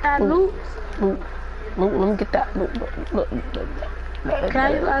 Let me get that loot. Can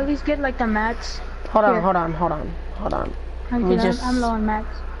I at least get like the mats? Hold on. I'm low on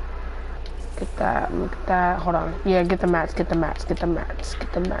mats. Get that. Hold on. Yeah, get the mats.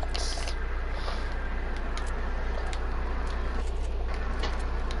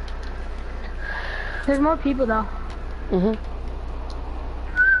 There's more people though.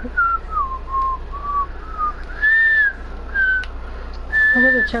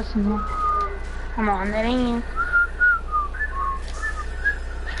 There's a chest in here. Come on, that ain't.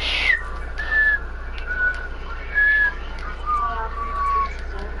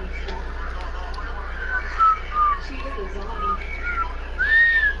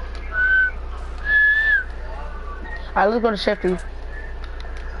 Alright, let's go to Shifty.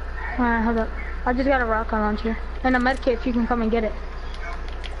 Alright, hold up. I just got a rocket launcher. And a medkit if you can come and get it.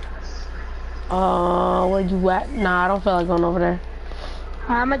 Where you at? Nah, I don't feel like going over there.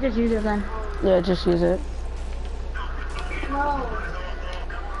 I might just use it then. Yeah, just use it. No.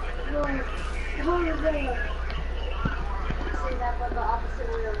 See that, but the opposite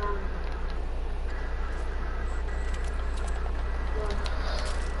way around.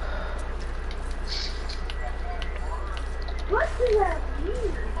 What does that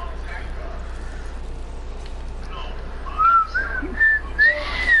mean?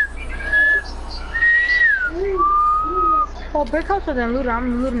 Oh, brick house wasn't looted.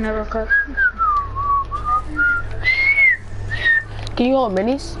 I'm looting it real quick. Can you hold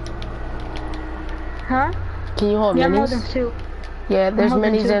minis? Huh? Can you hold Yeah, minis? I'm holding 2. Yeah, there's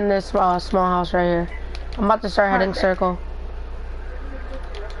holding minis 2. in this small house right here. I'm about to start heading circle.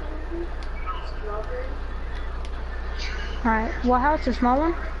 Alright, what house? The small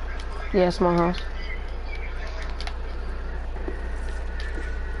one? Yeah, small house.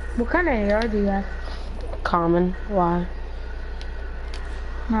 What kind of AR do you have? common. Why?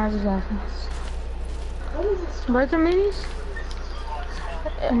 No, I was just asking. Where's the minis?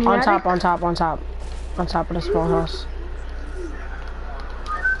 In the On top, attic? on top, on top. On top of the small house.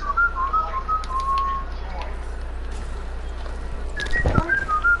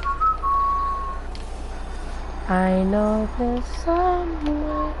 I know there's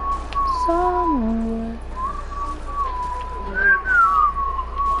somewhere, somewhere.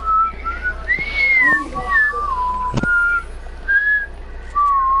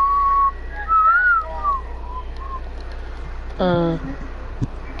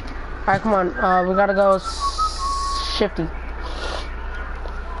 Alright, come on. We gotta go shifty.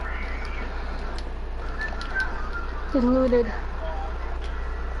 It's looted.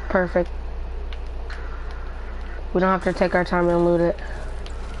 Perfect. We don't have to take our time and loot it.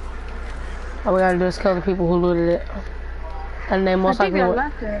 All we gotta do is kill the people who looted it. And they most likely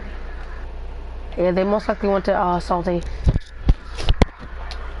went. Yeah, they most likely went to Salty.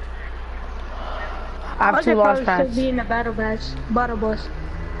 I have 2 launch pads. Should be in the battle bus.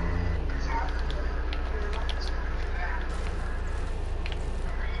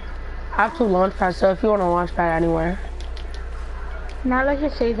 I have 2 launch pads, so if you want a launch pad anywhere. Now let's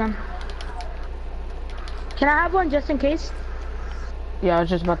just save them. Can I have one just in case? Yeah, I was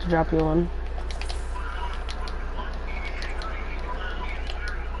just about to drop you one.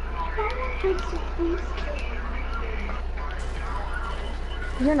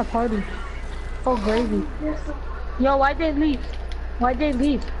 He's in a party. Oh, gravy. Yo, why'd they leave? Why'd they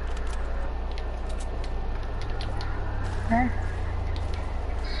leave? Huh?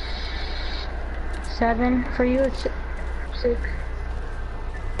 7 for you. It's 6.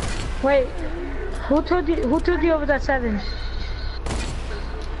 Wait, who told you over that 7?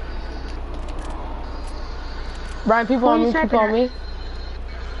 Brian, people on me, people on me.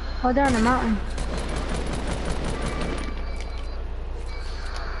 Oh, they're on the mountain.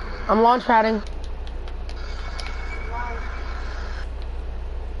 I'm launch padding.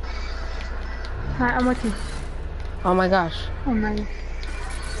 Alright, I'm with you. Oh my gosh. Oh my.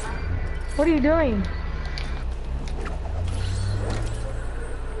 What are you doing?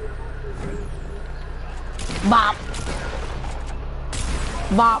 Bop.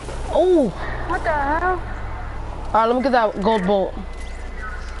 Bop. Oh. What the hell? Alright, let me get that gold bolt.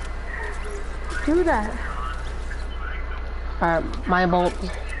 Do that. Alright, my bolt.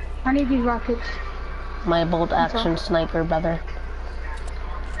 I need these rockets. My bolt action sniper, brother.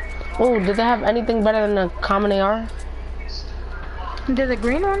 Oh, did they have anything better than a common AR? There's a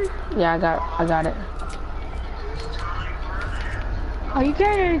green one? Yeah, I got it. Are you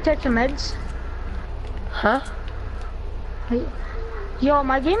carrying any types of meds? Huh? Yo,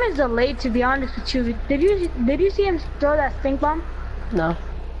 my game is delayed, to be honest with you. Did you see him throw that stink bomb? No.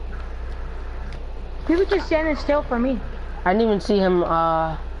 He was just standing still for me. I didn't even see him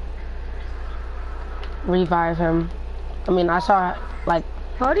revive him. I mean, I saw like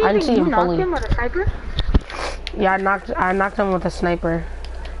How do you think you knocked him with a sniper? Yeah, I knocked him with a sniper.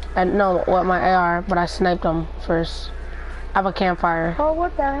 And no, with my AR, but I sniped him first. I have a campfire. Oh,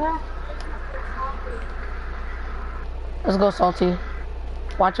 what the hell? Let's go, Salty.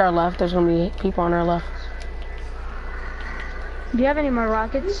 Watch our left. There's gonna be people on our left. Do you have any more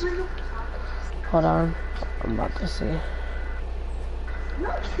rockets? Hold on. I'm about to see.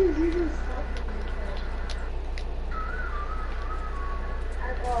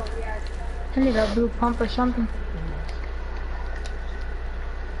 I need a blue pump or something.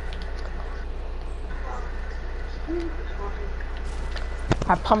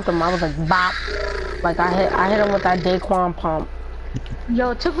 I pumped him. I was like, bop. Like I hit him with that Daquan pump.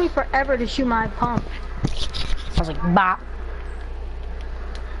 Yo, it took me forever to shoot my pump. I was like, bop.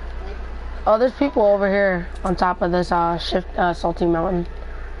 Oh, there's people over here on top of this Salty Mountain.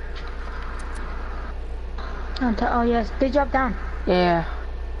 Oh yes, they dropped down. Yeah.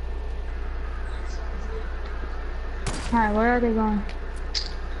 Alright, where are they going?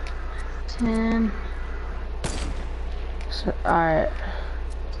 10. So, alright.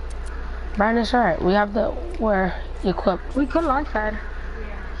 Brian, it's alright. We have we're equipped. We could launch pad.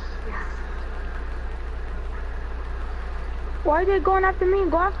 Why are they going after me?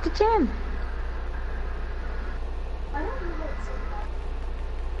 Go after Tim.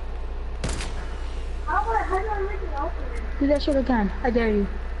 Do that shit again. I dare you.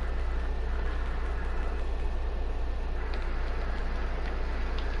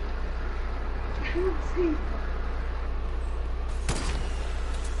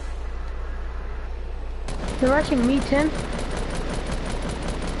 They're rushing me, Tim.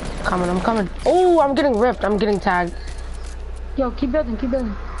 I'm coming. Oh, I'm getting ripped. I'm getting tagged. Yo, keep building, keep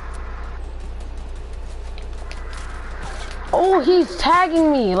building. Oh, he's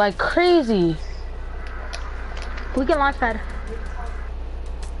tagging me like crazy. We can launch pad.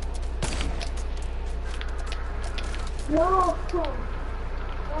 No.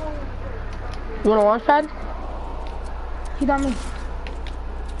 You want a launch pad? He got me.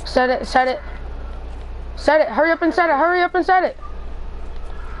 Set it, set it. Set it, hurry up and set it, hurry up and set it.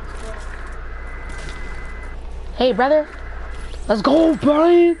 Hey, brother. Let's go,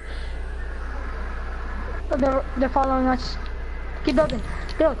 Brian. They're following us. Keep building.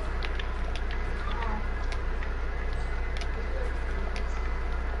 Build.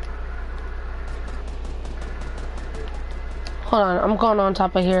 Hold on, I'm going on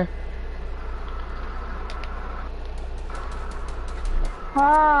top of here.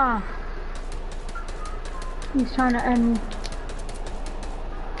 Ah. He's trying to end me.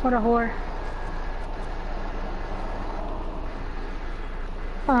 What a whore.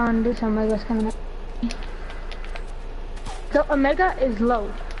 This Omega's coming up. The Omega is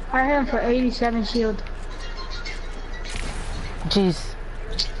low. I hit him for 87 shield. Jeez.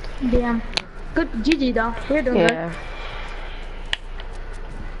 Damn. Good GG though. We're doing good. Yeah.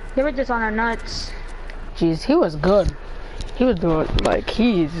 They were just on our nuts. Jeez, he was good. He was doing, like,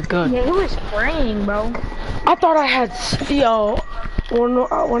 he's good. Yeah, he was spraying, bro. I thought I had, yo,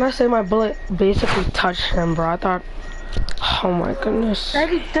 when I say my bullet basically touched him, bro, I thought, oh my goodness.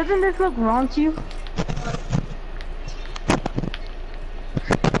 Doesn't this look wrong to you?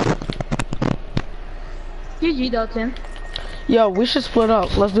 GG though, Tim. Yo, we should split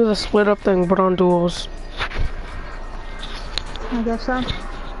up. Let's do the split up thing, but on duels. I guess so.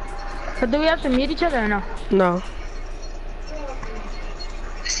 But do we have to meet each other or no? No.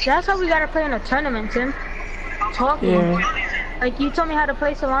 That's how we gotta play in a tournament, Tim. Talking. Yeah. Like you told me how to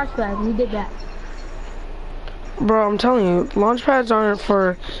place a launch pad. We did that. Bro, I'm telling you, launch pads aren't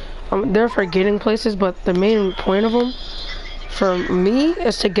for, they're for getting places, but the main point of them, for me,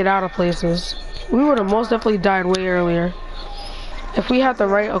 is to get out of places. We would have most definitely died way earlier. If we had the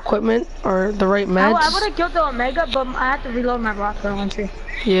right equipment, or the right meds. I would have killed the Omega, but I had to reload my rocket launcher.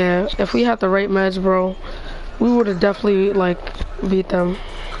 Yeah, if we had the right meds, bro, we would have definitely, like, beat them.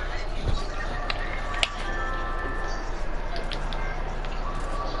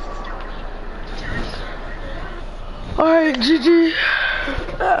 Alright, GG.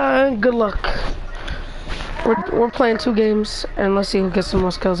 Good luck. We're playing 2 games, and let's see who gets the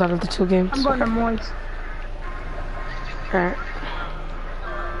most kills out of the 2 games. I'm going to Moist. Alright.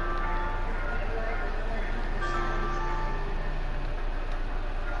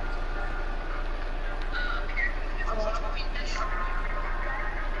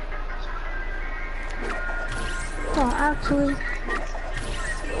 Oh, actually.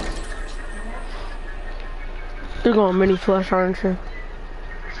 You're going mini flush, aren't you?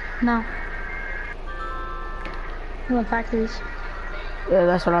 No. I'm going factories. Yeah,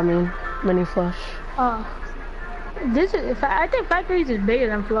 that's what I mean. Mini flush. Oh. I think factories is bigger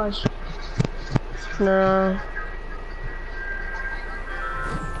than flush. No.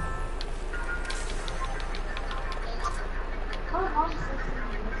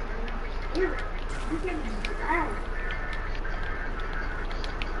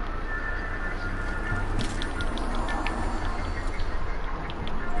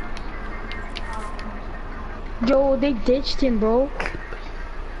 Yo, they ditched him, bro.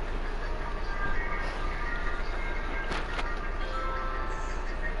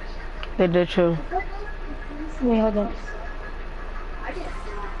 They did too. Wait, hold on.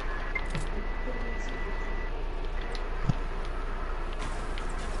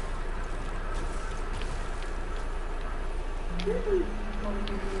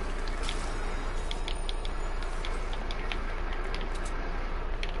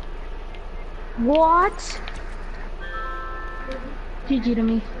 What? GG to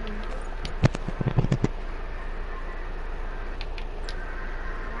me.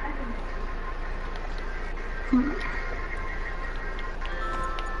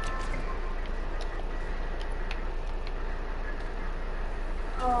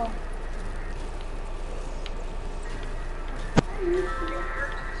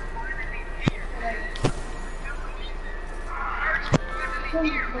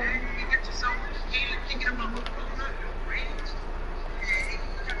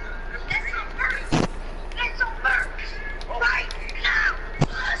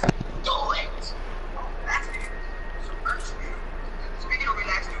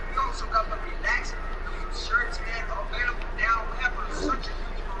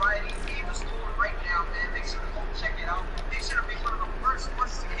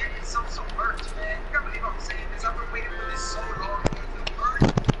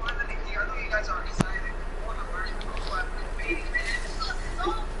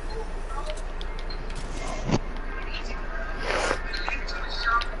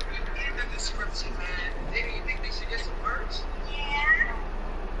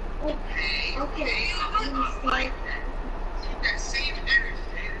 Okay. Like that. Keep that same energy,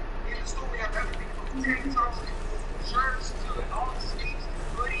 man. In the store we have everything from tank tops to shirts to all the sleeves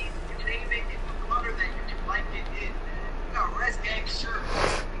to hoodies, you name it, in the color that you can like it in. We got Res Gang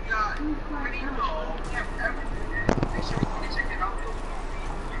shirts. We got pretty low. We have everything, man. Make sure you want to check it out. Feel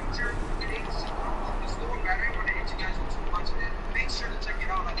free to get into the store, but I don't want to hit you guys with too much of that. Make sure to check it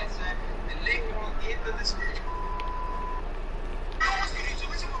out, like I said. The link will be in the description.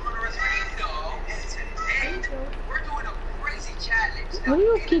 What do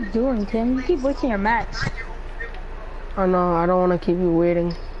you keep doing, Tim? You keep wasting your mats. Oh no, I don't want to keep you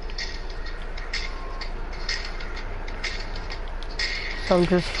waiting. So I'm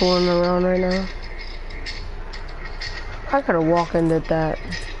just fooling around right now. I could have walked and did that.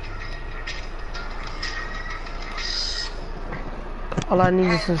 All I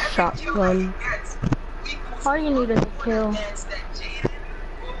need is a shotgun. All you need is a kill.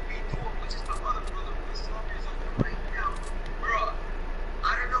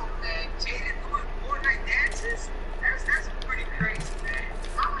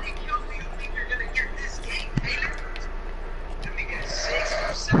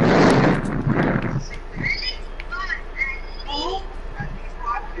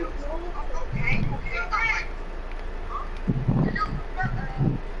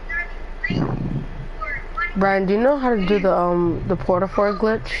 Brian, do you know how to do the porta-fort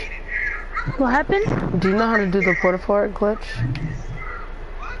glitch? What happened? Do you know how to do the porta-fort glitch?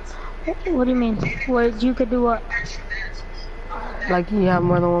 What do you mean? What you could do what? Like you have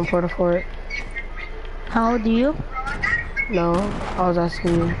more than one porta-fort? How old are you? No, I was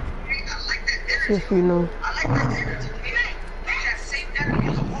asking you. See if you know.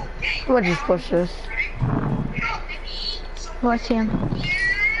 I'm gonna just push this. Watch him.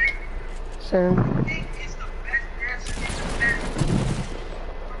 Same.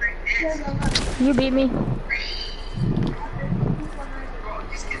 You beat me.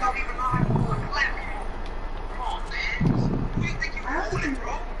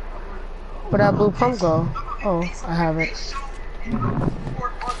 Where'd that blue pump go? Oh, I have it.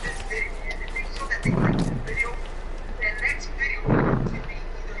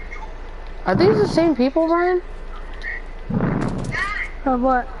 Are these the same people, Ryan? Or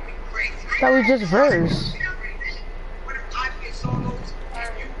what? That we just versed.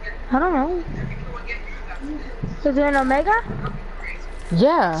 I don't know. Is there an Omega?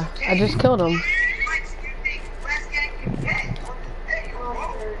 Yeah, I just killed him.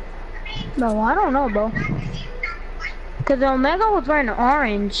 No, I don't know, bro. Cause the Omega was wearing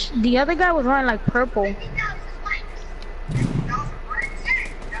orange. The other guy was wearing like purple.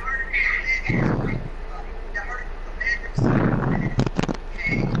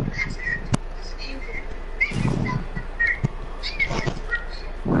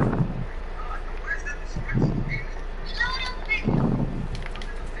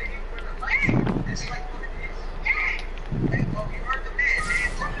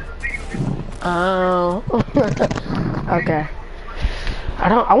 Oh, okay.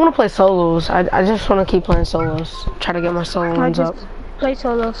 I want to play solos. I just want to keep playing solos. Try to get my solo ones up. Play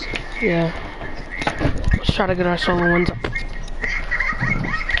solos. Yeah. Let's try to get our solo ones up.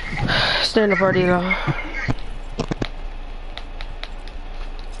 Stay in the party though.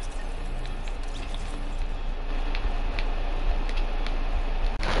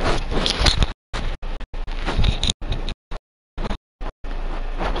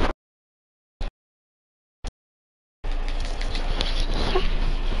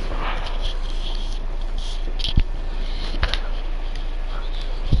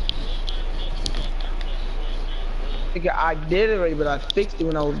 I did it already, but I fixed it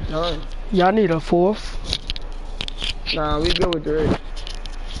when I was done. Y'all need a fourth? Nah, we good with 3. Alright,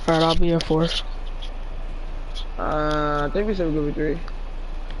 I'll be a fourth. I think we said we're good with 3.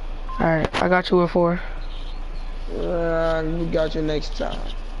 Alright, I got you a 4. We got you next time.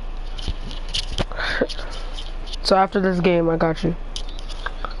 So after this game, I got you.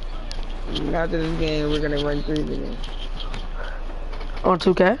 After this game, we're gonna run 3 again. On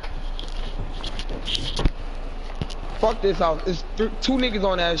 2K? Fuck this house. It's 2 niggas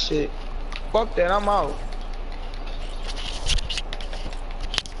on that shit. Fuck that, I'm out.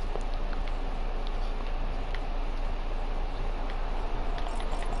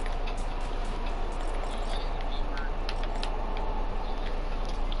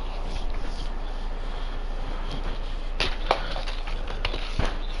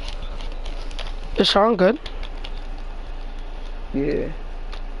 Is Sean good? Yeah.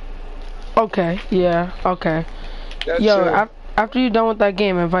 Okay, yeah, okay. That's Yo, after you done with that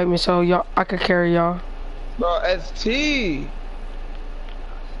game, invite me so y'all I could carry y'all. Bro, ST.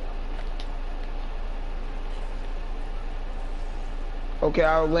 Okay,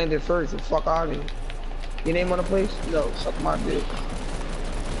 I landed first. The fuck out of here. Your name on the place? No, suck my dick.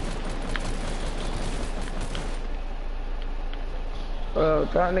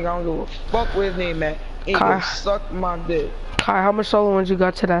 That nigga, I don't give a fuck where his name at. Ain't Kai. gonna suck my dick. Kai, how much solo ones you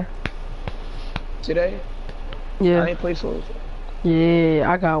got today? Today? Yeah. I ain't play solo.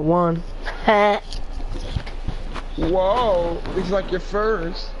 Yeah, I got one. Whoa, it's like your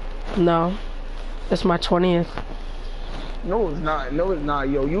first. No, it's my 20th. No, it's not. No, it's not,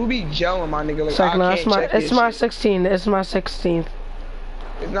 yo. You be gelling, my nigga. Like, Second, I it's can't my check it's this my shit. 16th. It's my 16th.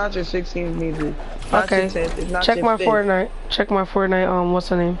 It's not your 16th neither. Not Okay. your 10th. It's not Check your my 5th. Fortnite. Check my Fortnite. What's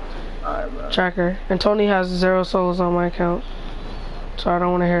the name? Alright, bro. Tracker. And Tony has 0 solos on my account, so I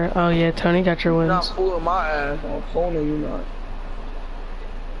don't want to hear it. Oh yeah, Tony got your You're wins. not fooling my ass on phone, or you not.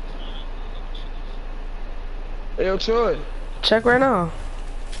 Hey, yo, Troy. Check right now.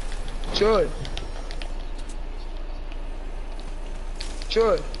 Troy.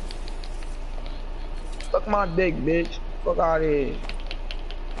 Troy. Suck my dick, bitch. Fuck out of here.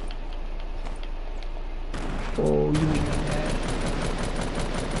 Oh, you mean that?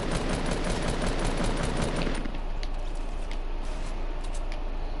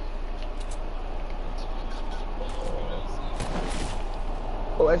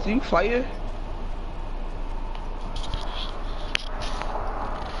 Oh, I see you fighting?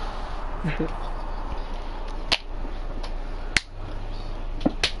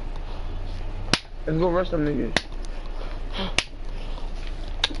 Let's go rush them niggas.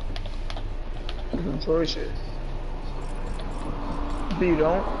 Some Troy shit. If you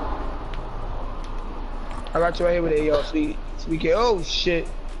don't, I got you right here with the ARC. Speak it. Oh shit.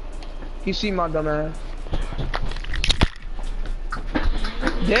 You see my dumb ass.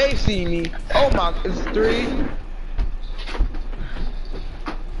 They see me. Oh my, it's 3.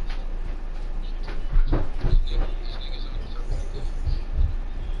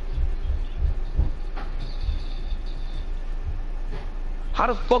 How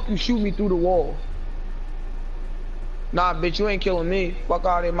the fuck you shoot me through the wall? Nah, bitch, you ain't killing me. Fuck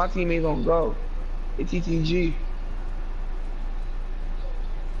out of here, my teammates gonna go. It's TTG.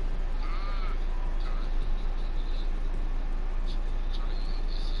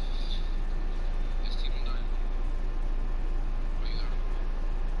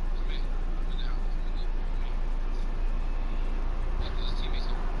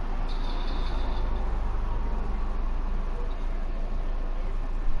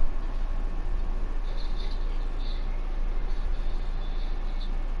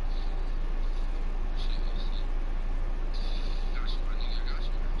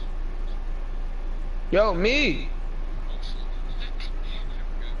 Yo, me.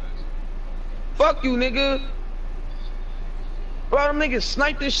 Fuck you, nigga. Bro, them niggas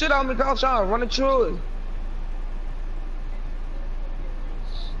sniped this shit out of me. I was trying to run it through it.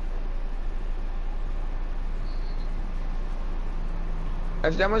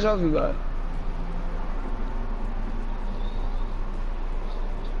 That's that much else we got.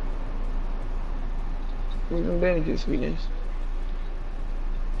 Where's them bandages, sweetness?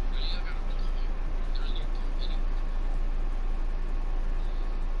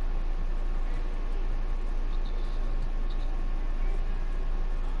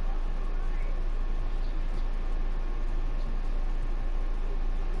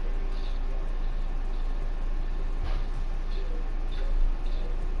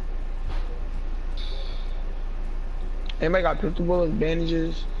 Anybody got pistol bullets,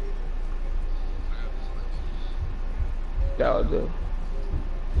 bandages? That'll do.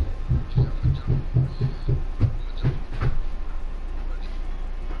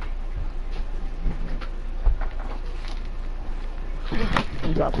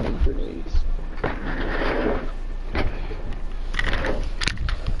 I'm dropping grenades.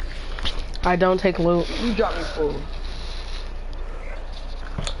 I don't take loot. You dropped me full.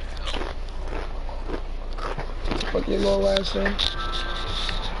 Fuck your little ass thing.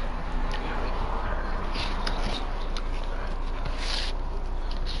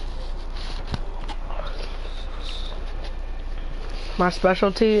 My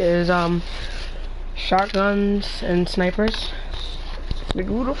specialty is shotguns and snipers. Nigga,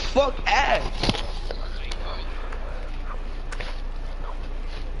 who the fuck asked?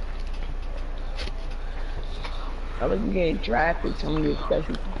 I like you getting drafted, telling you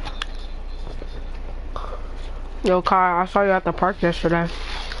special. Yo, Kai, I saw you at the park yesterday.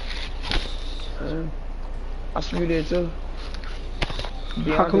 I saw you there too.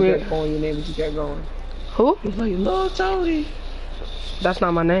 How come you kept calling your name, but you kept going. Who? He's like, Lil Tony. That's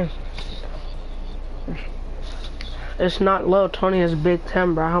not my name. It's not Lil Tony, it's Big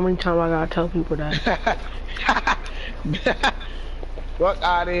Tim, bro. How many times I gotta tell people that? Fuck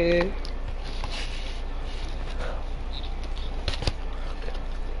out of here.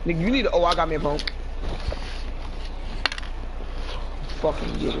 Nigga, you need to. Oh, I got me a pump.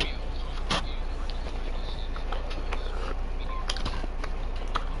 Fucking get it.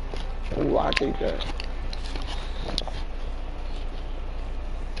 Oh, I take that.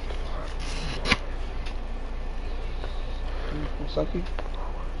 Sucky.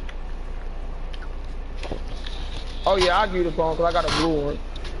 Oh yeah, I'll give you the phone because I got a blue one.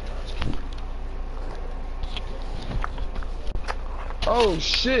 Oh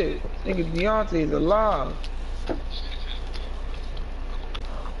shit, nigga Deontay is alive.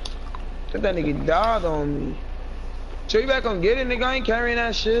 That nigga died on me. So you back on get it, nigga? I ain't carrying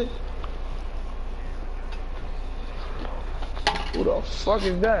that shit. Who the fuck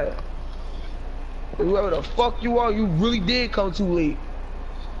is that? Whoever the fuck you are, you really did come too late.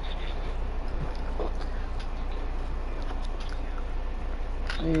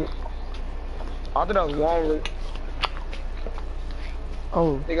 I thought that was Walrus.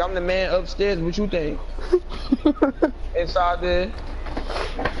 Oh. Nigga, I'm the man upstairs. What you think? Inside there.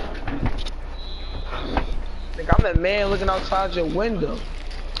 Nigga, I'm the man looking outside your window.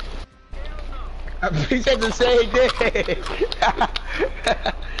 He said the same thing.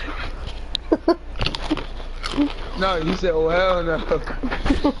 No, you said, oh hell no.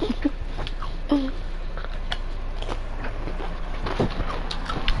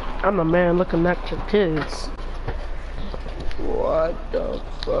 I'm a man looking at your kids. What the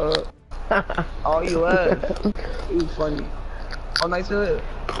fuck? Oh, you laugh. You funny. Oh, nice to live.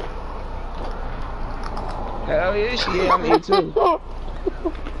 Hell yeah, she is. I'm here too.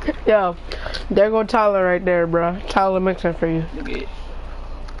 Yo, there go Tyler right there, bro. Tyler mixing for you. Okay.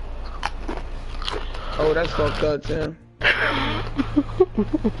 Oh, that's fucked up, Tim.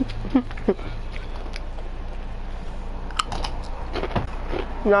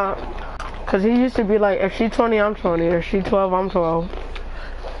 Nah, cause he used to be like, if she 20, I'm 20. If she 12, I'm 12.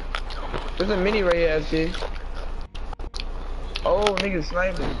 There's a mini right here, SG. Oh, nigga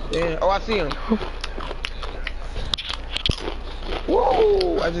sniping. Yeah. Oh, I see him.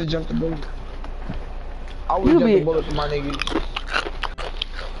 Whoa! I just jumped the bullet. I would jump the bullet for my niggas.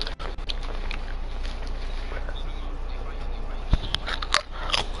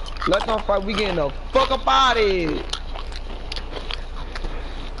 Let's not fight. We getting the fuck up out of here.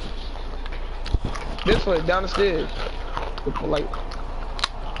 This way, down the stairs. Like.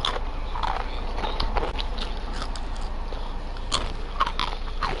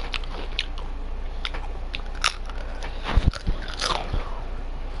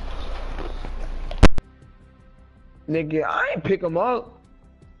 Nigga, I ain't pick him up.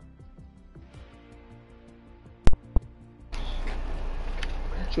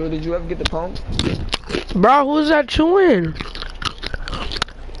 Troy, did you ever get the pump? Bro, who's that chewing?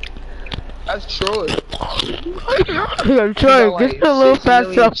 That's Troy. Yo, Troy, get your little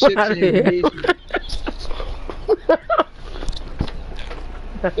fast stuff out of here.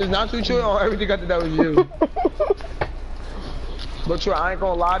 It's not too Troy. Oh, everything I thought that was you. But Troy, I ain't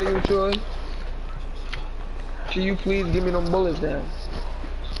gonna lie to you, Troy. Can you please give me them bullets then?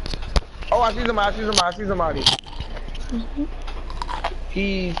 Oh, I see somebody, I see somebody.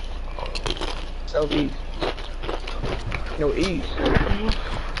 He's southeast. No, east.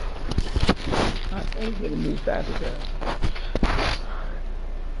 I think they move fast as hell.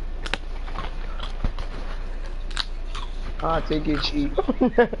 I'll take it cheap.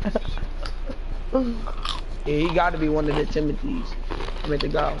 Yeah, he gotta be one of the Timothys. I meant to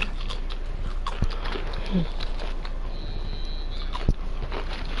go.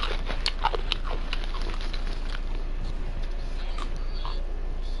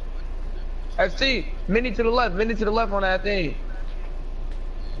 ST, mini to the left on that thing.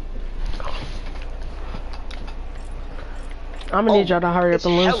 I'm gonna need y'all to hurry up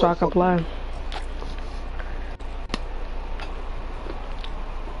and lose so I can play.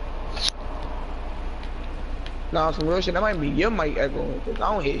 Nah, some real shit. That might be your mic echoing, cause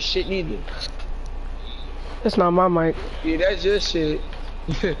I don't hear shit neither. It's not my mic. Yeah, that's your shit.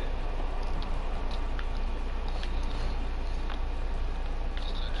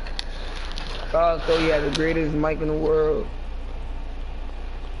 God thought he had the greatest mic in the world.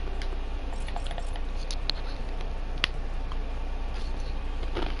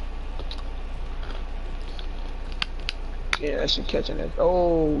 Yeah, that shit catching it.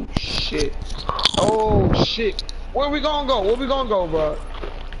 Oh shit. Oh shit. Where we gonna go? Where we gonna go, bro?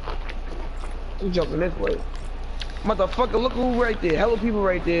 We jumping this way. Motherfucker, look who right there. Hella people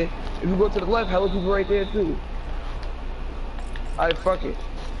right there. If you go to the left, hella people right there too. Alright, fuck it.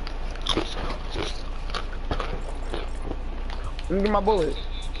 Let me get my bullets.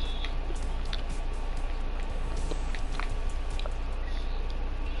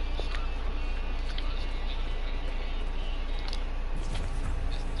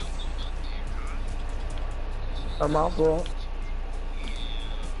 I'm out for.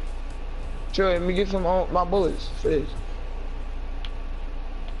 Sure, let me get some on my bullets for this.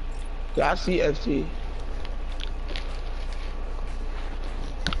 Yeah, I see FT.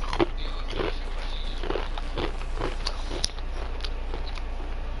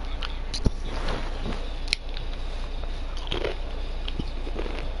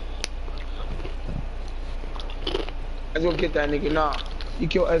 Let's go get that nigga. Nah, you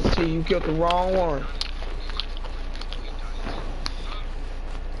killed ST. You killed the wrong one.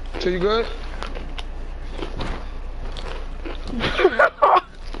 So you good?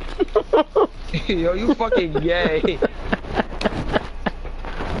 Yo, you fucking gay.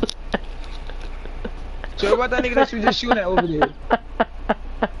 So what about that nigga that you just shooting at over there?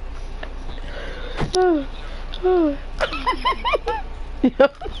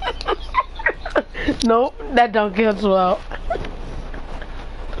 Nope, that don't cancel out.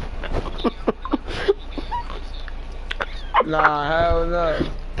 Nah, hell no.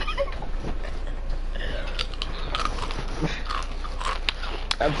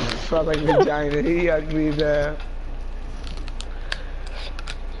 That felt like vagina. He ugly there.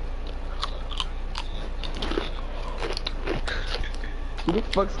 Who the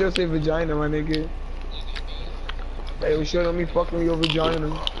fuck still say vagina, my nigga? Hey, we sure let me fuck with your vagina.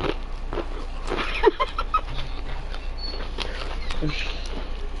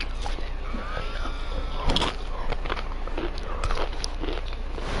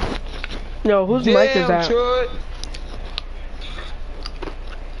 Yo, whose mic is that? Chud.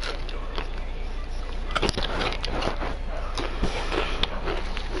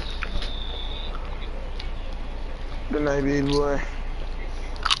 Good night, big boy.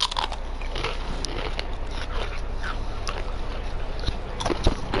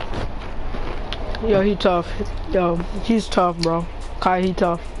 Yo, he tough. Yo, he's tough, bro. Kai, he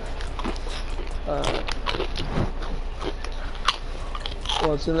tough.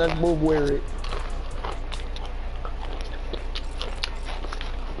 Well, so let's both wear it.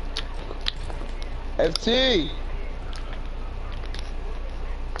 FT!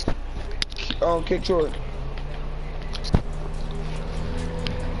 Oh, kick short.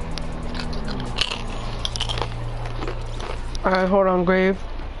 Alright, hold on, Grave.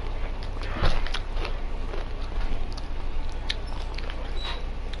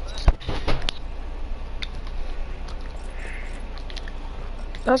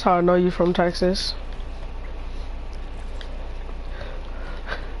 That's how I know you from Texas.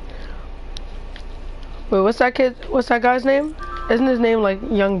 Wait, what's that guy's name? Isn't his name like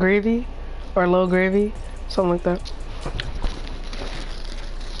Young Gravy? Or Low Gravy? Something like that.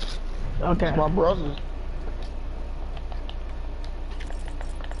 Okay. It's my brother.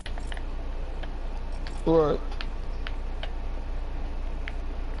 What?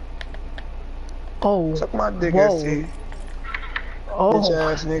 Oh. Suck my dick, whoa. ST. Oh. Bitch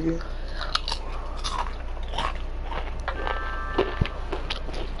ass nigga.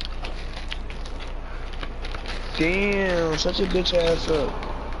 Damn, shut your bitch ass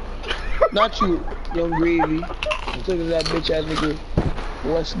up. Not you, Young Gravy. Look at that bitch ass nigga.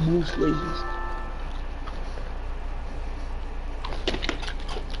 West Blue Faces.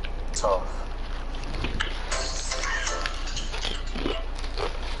 Tough.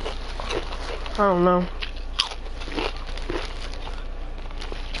 I don't know.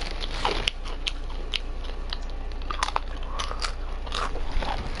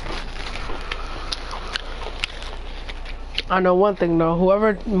 I know one thing though,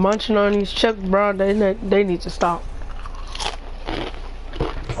 whoever munching on these chips, bro, they need to stop.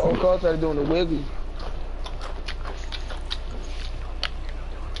 Oh, cause they're doing the wiggle.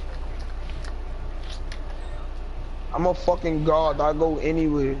 I'm a fucking god. I go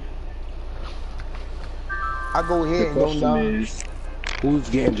anywhere. I go here and go down. Is, who's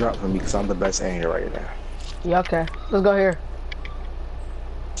getting dropped from me? Because I'm the best angler right now. Yeah, okay. Let's go here.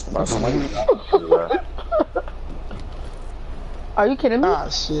 About somebody. Are you kidding me? Ah,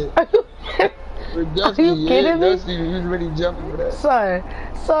 shit. Are Dusty, you kidding me? Dusty, he was really jumping for that.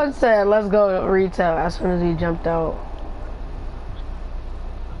 Son said, let's go retail as soon as he jumped out.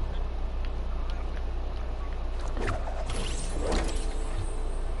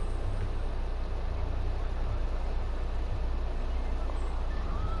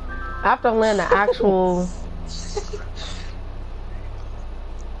 I have to land the actual.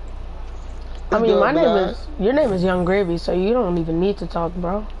 I mean, your name is Young Gravy, so you don't even need to talk,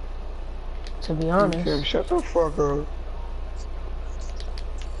 bro. To be honest. Kim, shut the fuck up.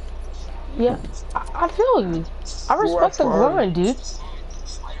 Yeah, I feel you. I respect the grind, dude.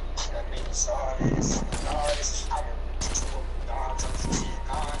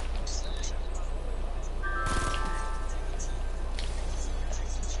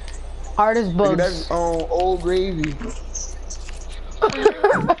 Artist Look at bugs. that old gravy.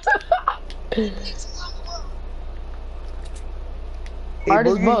 Hey,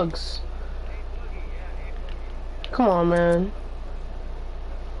 Artist Boogie. bugs. Come on, man.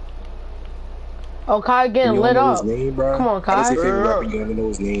 Oh, Kai getting You don't lit know his up. name, bro? Come on, I just Kai. say favorite rapper, you don't even know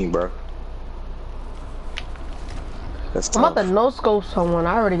his name, bro. That's I'm about tough. to no-scope someone.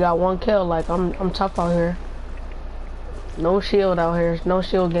 I already got 1 kill. Like, I'm tough out here. No shield out here. No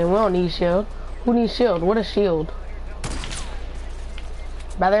shield game. We don't need shield. Who needs shield? What is shield?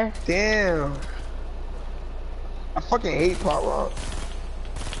 Brother? Damn. I fucking hate Pop Rock.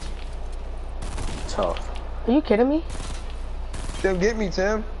 Tough. Are you kidding me? Tim, get me,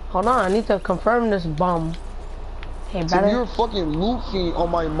 Tim. Hold on. I need to confirm this bum. Hey, Tim, brother. you're fucking Luffy. On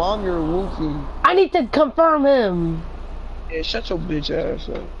my mom, you're Luffy. I need to confirm him. Yeah, shut your bitch ass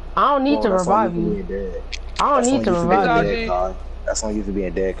up. I don't need to revive you. I don't need to revive you. That's on you for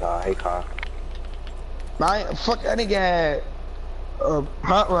being dead, Kai. Hey, Kai. Fuck, that nigga had a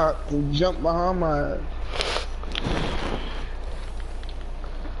Pop Rock and jumped behind my ass.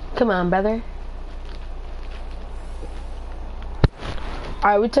 Come on, brother.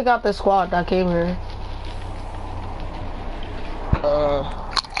 Alright, we took out the squad that came here.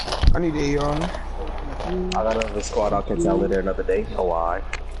 I need the AR. I got another squad. I can tell later another day. Oh, why?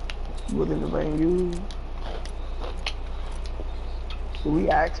 Within the main you. So we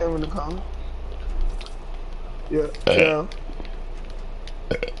asked him to come. Yeah, yeah.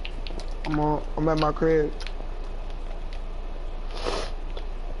 I'm at my crib.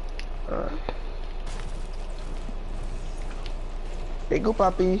 Alright. Hey, go,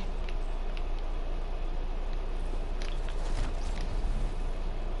 Poppy.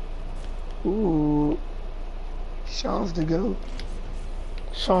 Ooh. Sean's the goat.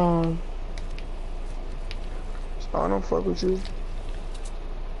 Sean. I don't fuck with you.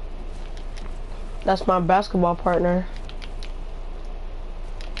 That's my basketball partner.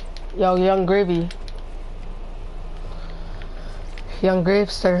 Yo, Young Gravy. Young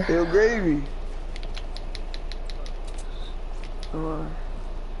Gravester. Yo, Gravy.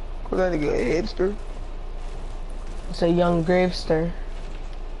 What's that nigga, a hipster? It's a Young Gravester.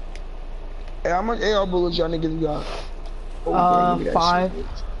 Hey, how much AR bullets y'all niggas got? Oh, 5.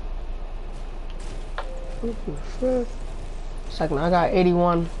 What the fuck? Second, I got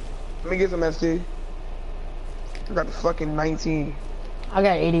 81. Let me get some ST. I got the fucking 19. I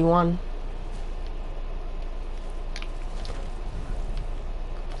got 81.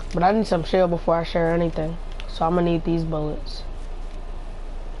 But I need some shield before I share anything. So I'm gonna need these bullets.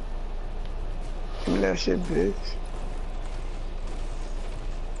 Give me that shit, bitch.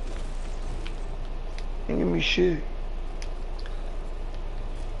 Ain't give me shit.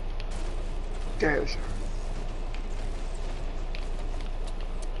 Cash.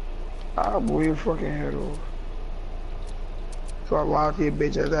 I'll blow your fucking head off. So I lock here,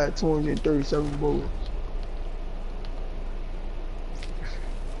 bitch, I got 237 bullets.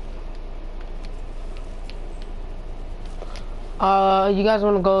 You guys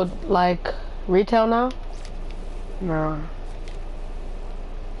wanna go, like, retail now? Nah.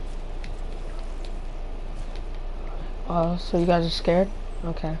 So you guys are scared?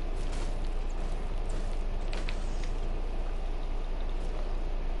 Okay.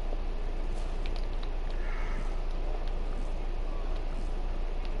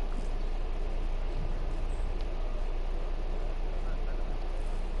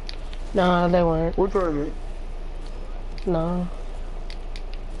 No, they weren't. What tournament? No.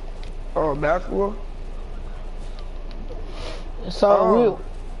 Oh, basketball? So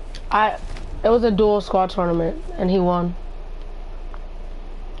it was a dual squad tournament, and he won.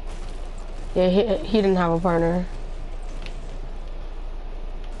 Yeah, he didn't have a partner.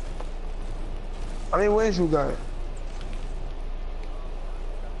 How many wins you got?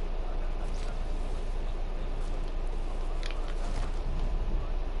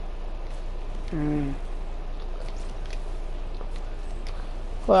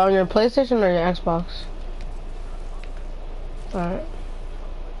 Well, on your PlayStation or your Xbox? Alright.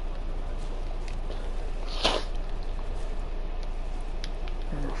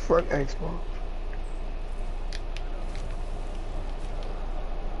 Fuck Xbox.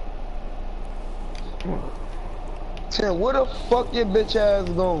 Tim, where the fuck your bitch ass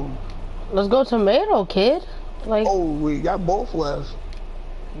going? Let's go tomato, kid. Like. Oh, we got both left.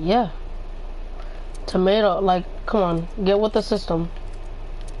 Yeah. Tomato, like, come on, get with the system.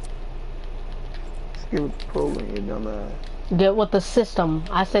 Get with the program, you dumb ass. Get with the system.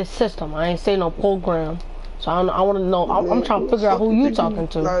 I say system. I ain't say no program. So I want to know. I'm trying to figure out who you talking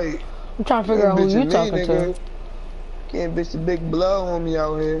to. Like, I'm trying to figure out who you talking to. Can't bitch the big blood on me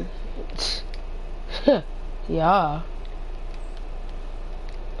out here. Yeah.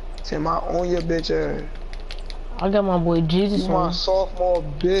 Tim, I own your bitch ass. I got my boy Jesus You on. my sophomore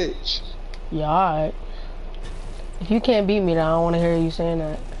bitch. Yeah, alright. If you can't beat me, then I don't want to hear you saying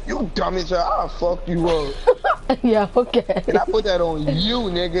that. You dumb as hell. I'll fuck you up. Yeah, okay. And I put that on you,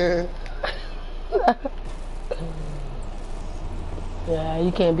 nigga. Yeah,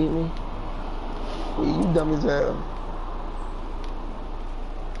 you can't beat me. Yeah, you dumb as hell.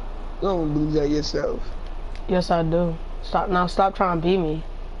 You don't believe that yourself. Yes, I do. Stop trying to beat me.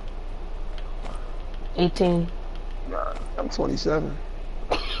 18. Nah, I'm 27.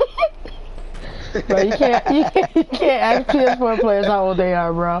 Bro, you can't ask PS4 players how old they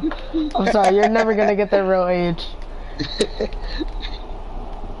are, bro. I'm sorry, you're never gonna get their real age.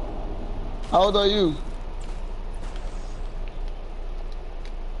 How old are you?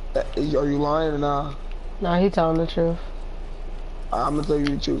 Are you lying or nah? Nah, he telling the truth. I'm gonna tell you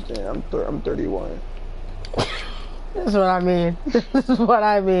the truth, man. I'm 31. That's what I mean. This is what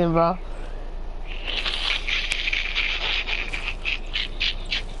I mean, bro.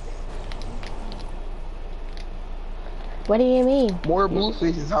 What do you mean? More blue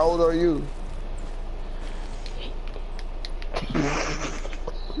faces. How old are you?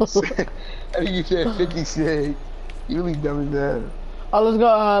 I think you said 56. You really dumb as that. Oh,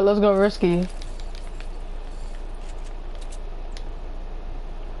 let's go risky.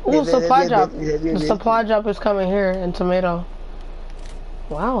 Ooh, supply drop. The supply drop is coming here in Tomato.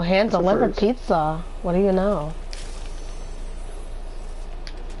 Wow, hand delivered pizza. What do you know?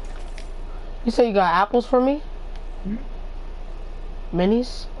 You say you got apples for me?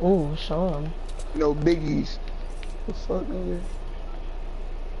 Minis? Ooh, show 'em. No biggies. The fuck, nigga?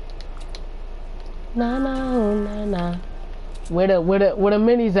 Nah. Where the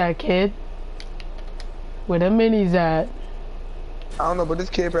minis at, kid? Where the minis at? I don't know, but this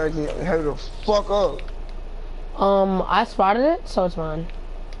kid probably had the fuck up. I spotted it, so it's mine.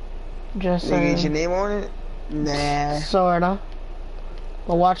 Just Nigga, get your name on it? Nah. Sorta.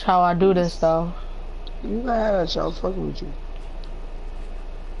 But watch how I do this, though. You gotta have that shit. I was fucking with you.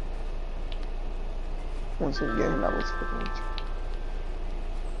 Once again, I was fucking with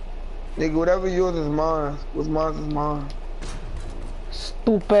you. Nigga, whatever yours is mine. What's mine is mine.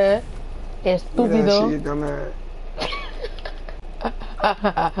 Stupid. Estúpido. Shit, dumbass.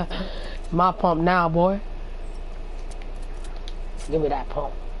 My pump now, boy. Give me that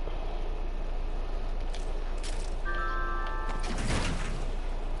pump.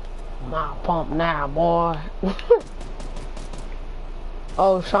 My pump now, boy.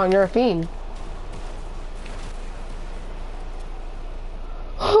 Oh, Sean, you're a fiend.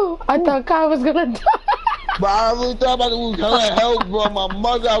 I thought Kai was gonna die. But I really thought about it was hella help, bro. My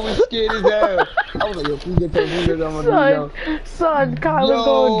mother, I was scared as hell. I was like, yo, please get that. Son, Kai was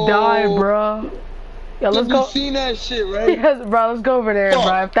gonna die, bro. Yo, let's go. You seen that shit, right? Yes, bro, let's go over there,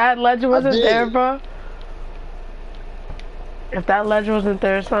 bro. If that ledge wasn't there, bro. If that ledge wasn't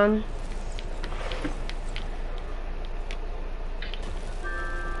there, son.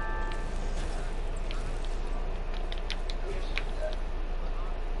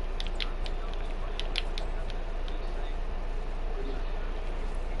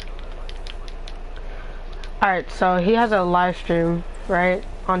 Alright, so he has a live stream, right,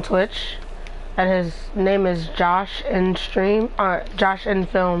 on Twitch, and his name is Josh in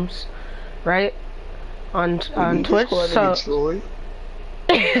Films, right, on Twitch. So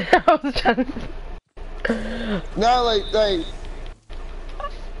I was trying to... No, like.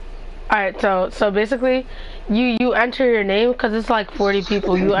 Alright, so basically, you enter your name because it's like 40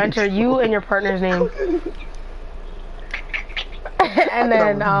 people. You enter you and your partner's name, and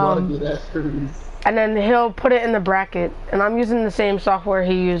then and then he'll put it in the bracket, and I'm using the same software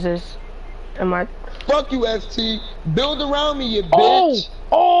he uses. Fuck you, ST. Build around me, you bitch.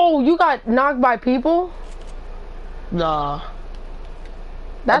 Oh, you got knocked by people? Nah.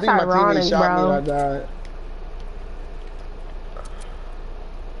 That's ironic, bro. Me and I died.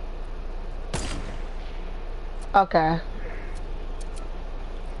 Okay.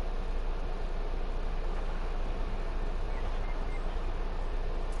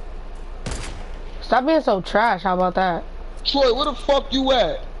 Stop being so trash, how about that? Troy, where the fuck you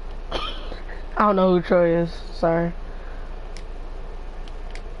at? I don't know who Troy is, sorry.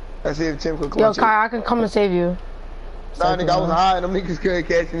 I see if Tim could Yo, Kai, I can come and save you. Nah, nigga, I was high and them niggas couldn't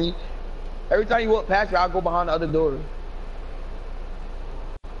catch me. Every time you walk past me, I'll go behind the other door.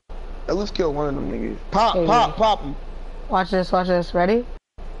 At least kill one of them niggas. Pop, Hey. pop him. Watch this, watch this. Ready?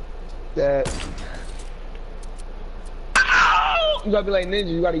 That. You gotta be like ninja,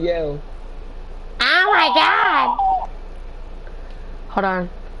 you gotta yell. Oh my god! Hold on.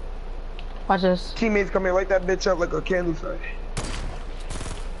 Watch this. Teammates come here, light that bitch up like a candle sign.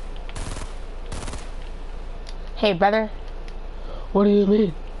 Hey, brother. What do you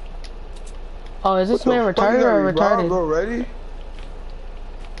mean? Oh, is this man retarded or retarded? Bro, ready?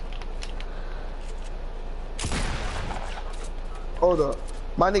 Hold up.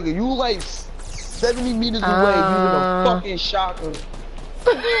 My nigga, you like 70 meters away using a fucking shotgun.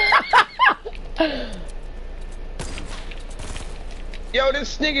 Yo,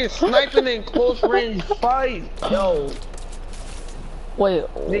 this nigga is sniping in close range fight. Yo. Wait,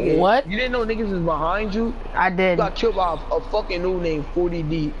 nigga, what? You didn't know niggas was behind you? I did. You got killed by a fucking new named 40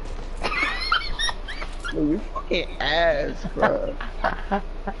 deep. Yo, you fucking ass, bro.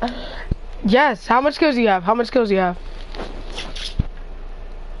 Yes, how much kills do you have? How much kills do you have?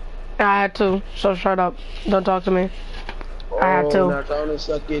 I had 2, so shut up. Don't talk to me. I had 2. Oh, not trying to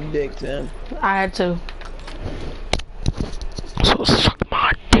suck your dick, Tim. I had 2. So suck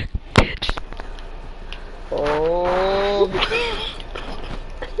my dick, bitch. Oh.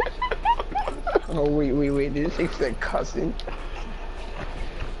 Oh, wait. This thing said cussing.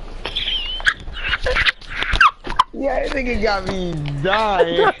 Yeah, this nigga got me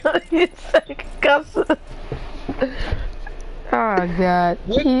dying. You said cussing. Oh, God.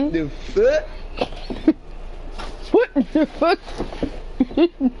 What the fuck? What the fuck?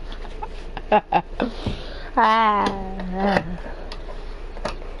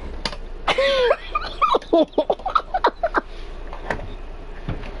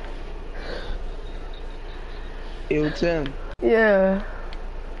 Yo, Tim. Yeah.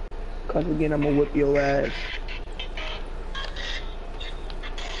 Cause again, I'ma whip your ass.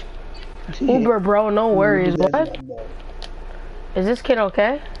 Uber, bro, no worries. What? Is this kid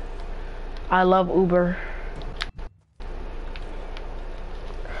okay? I love Uber.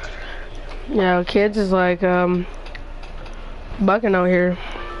 Yeah, kids is like, bucking out here.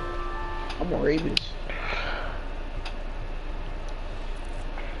 I'm a rapist.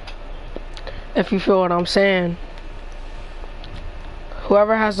 If you feel what I'm saying.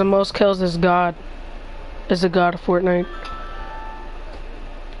 Whoever has the most kills is God. Is the God of Fortnite.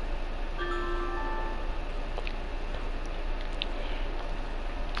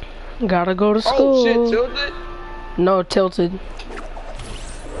 Gotta go to school. Oh shit, tilted? No, tilted.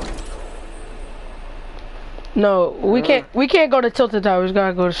 No, we can't go to tilted towers.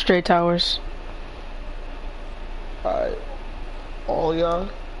 Gotta go to straight towers. Alright. All y'all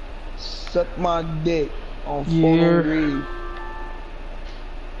suck my dick on Yeah. photo read.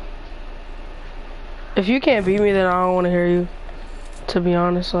 If you can't beat me, then I don't want to hear you. To be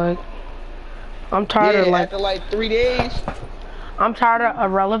honest, like, I'm tired of like after like 3 days. I'm tired of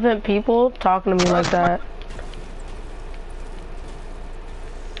irrelevant people talking to me like that.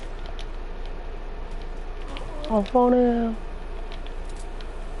 Oh, phone him.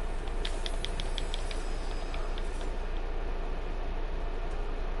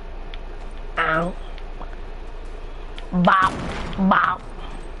 Ow. Bop. Bop.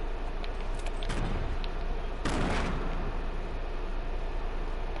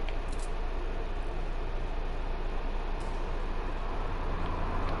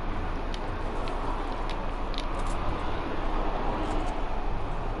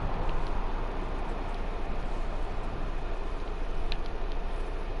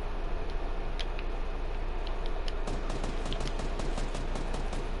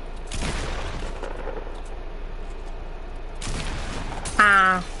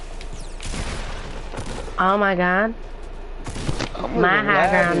 Oh my God. My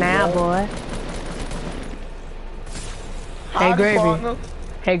high ground now, boy. Hey, Gravy.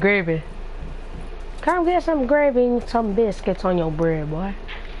 Hey, Gravy. Come get some gravy and some biscuits on your bread, boy.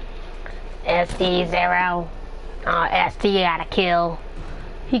 ST0. ST got a kill.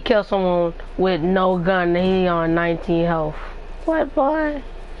 He killed someone with no gun and he on 19 health. What, boy?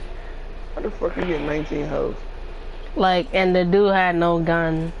 How the fuck you get 19 health? Like, and the dude had no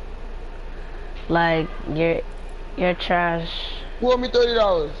gun. Like, you're trash. Who owe me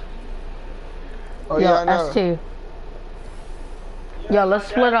 $30? Oh, Yo, yeah, I know. ST. Yo, let's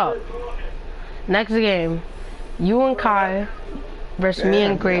split up. Next game, you and Kai versus me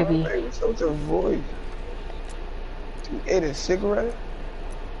and Gravy. What's up to voice? You ate a cigarette?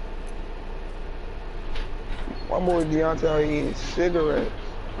 My boy Deontay out here eating cigarettes.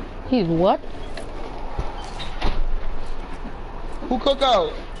 He's what? Who cook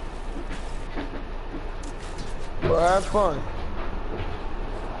out? Well, have fun.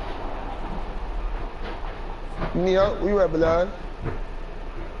 You need help? Where you at, blood?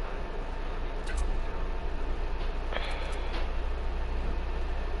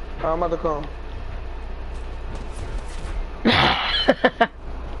 I'm about to come.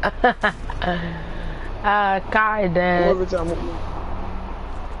 Guy dead.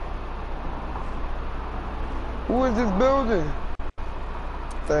 Who is this building?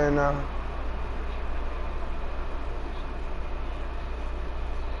 There now.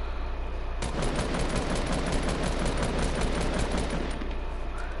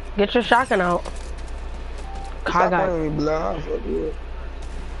 Get your shotgun out. Stop playing with me, blood. Fuck you.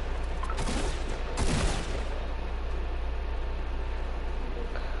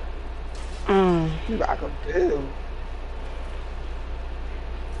 You got a bill.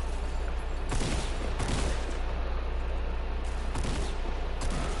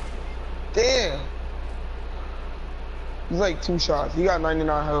 Damn. He's like 2 shots. He got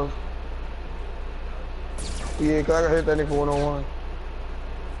 99 health. Yeah, cause I got hit that nigga 101.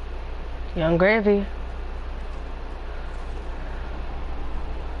 Young Gravy.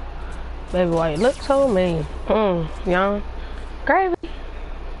 Baby, why you look so mean? Young Gravy.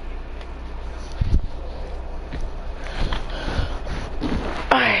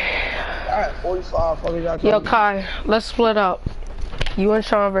 Alright, 45. Yo, Kai, let's split up. You and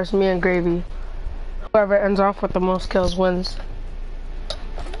Sean versus me and Gravy. Whoever ends off with the most kills wins.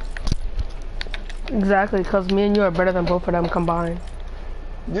 Exactly, because me and you are better than both of them combined.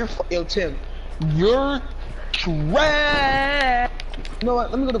 Yo, Tim, you're trash. You know what?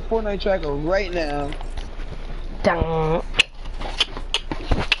 Let me go to Fortnite Tracker right now. Dang.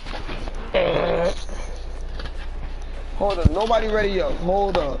 Hold up, nobody ready up.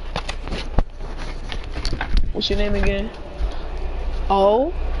 Hold up. What's your name again?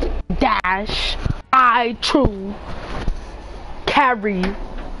 o-iTruCarry.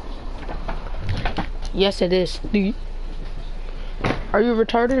 Yes, it is. Are you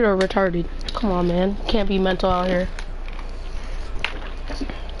retarded or retarded? Come on, man. Can't be mental out here.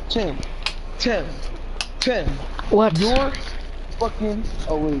 Tim. What? You're fucking.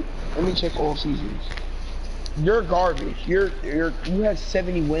 Oh wait, let me check all seasons. You're garbage. You had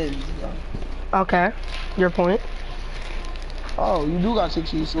 70 wins, bro. Okay. Your point. Oh, you do got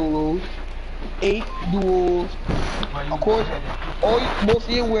 16 solos, 8 duels. Of course, most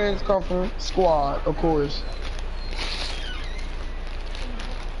of your wins come from squad, of course.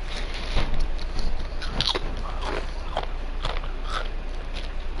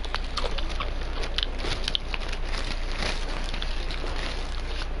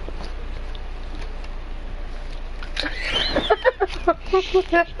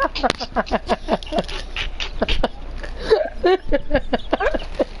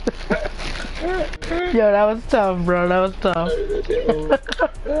 Yo, that was tough, bro. That was tough.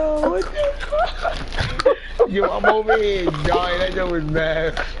 Yo, I'm over here dying. That joke was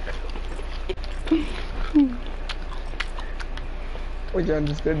bad. Would you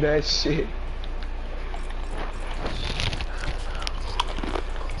understand that shit?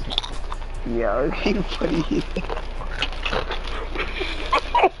 Yeah, he funny.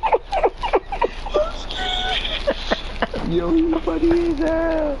 Yo, he funny as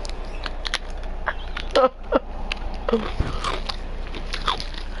hell.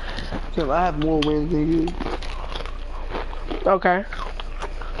 Tim, I have more wins than you. Okay.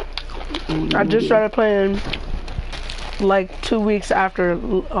 I just started playing like 2 weeks after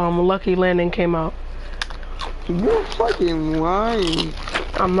Lucky Landing came out. You're fucking lying.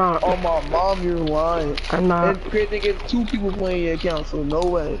 I'm not. Oh my mom, you're lying. I'm not. And crazy thing is 2 people playing your account, so no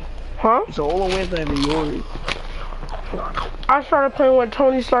way. Huh? So all the wins are gonna be yours. I started playing when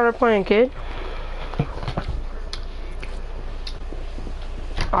Tony started playing, kid.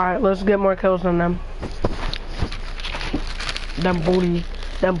 Alright, let's get more kills than them. Them booty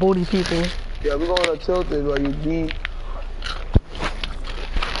people. Yeah, we're going to Tilted while you beat.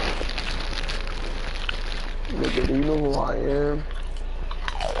 Nigga, do you know who I am?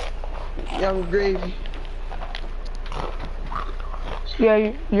 Young Gravy.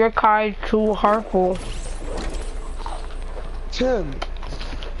 Yeah, you're Kai too heartful. Tim.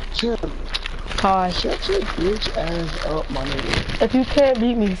 Kai. Shut your bitch ass up, my nigga. If you can't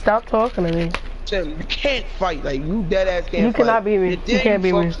beat me, stop talking to me. Tim, you can't fight. Like, you dead ass can't fight. You cannot beat me. You can't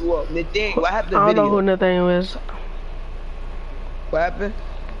beat me. What happened to I don't video? know who Nathaniel is. What happened?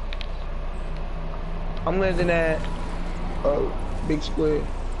 I'm landing at Big Square.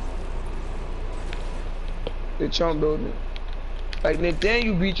 The Trump building. Like,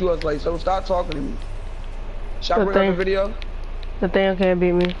 Nathaniel beat you us, like, so stop talking to me. Should I bring up the video? Nathaniel can't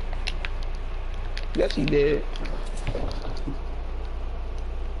beat me. Yes, he did.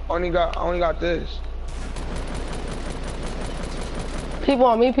 I only got this. People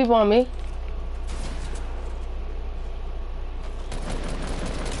on me, people on me.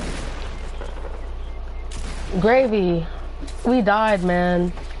 Gravy. We died,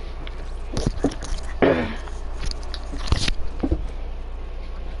 man.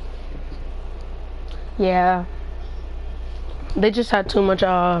 Yeah. They just had too much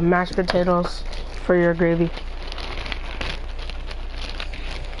mashed potatoes for your gravy.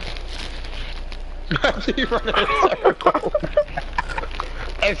 He running in a circle.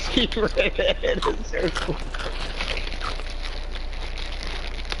 As he ran in a circle.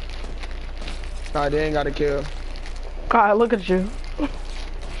 Nah, they ain't got a kill. God, look at you.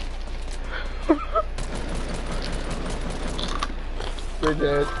 You're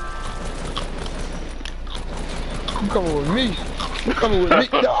dead. You coming with me? You coming with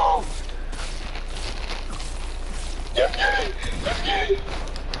me? No!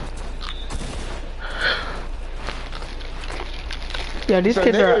 Yeah, these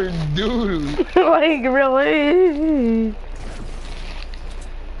kids are doo-doo. like really.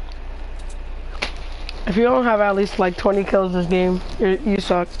 If you don't have at least like 20 kills this game, you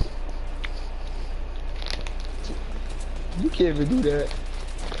suck. You can't even do that.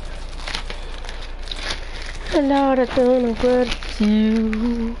 Hello, that's doing good to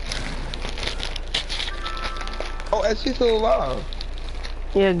you. Oh, and she's still alive.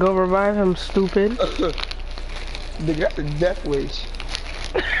 Yeah, go revive him, stupid. Nigga, that's a death wish.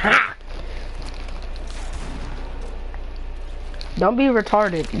 Don't be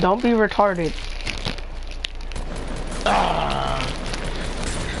retarded. Don't be retarded.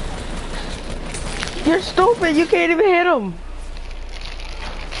 You're stupid. You can't even hit him.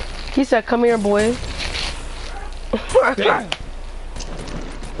 He said, "Come here, boy." Damn.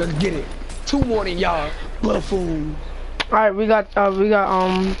 Let's get it. 2 more than y'all. Buffoon. All right, we got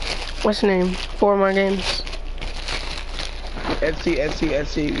what's the name? 4 more games.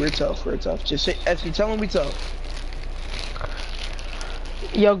 FC. We're tough. Just say FC. Tell him we tough.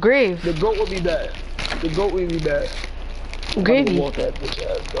 Yo, Grave. The goat will be bad. Gravy. Walk that bitch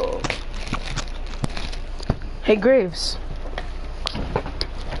ass dog. Hey, Graves.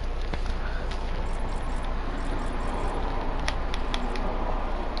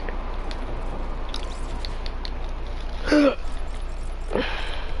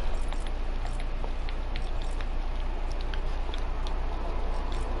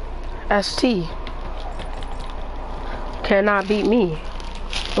 ST. Cannot beat me.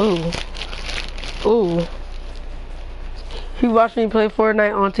 Ooh. Ooh. He watched me play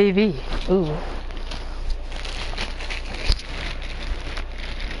Fortnite on TV. Ooh.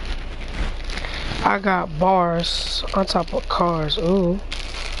 I got bars on top of cars. Ooh.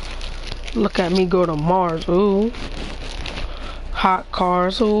 Look at me go to Mars. Ooh. Hot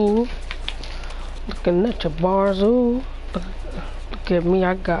cars. Ooh. Looking at your bars. Ooh. Look at me.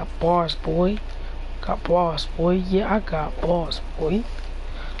 I got bars, boy. Got bars, boy. Yeah, I got bars, boy.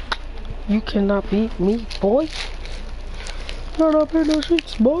 You cannot beat me, boy. You're up in the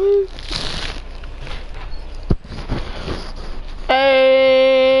streets, boy.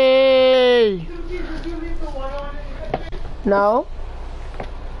 Hey! No.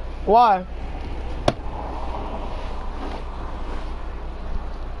 Why?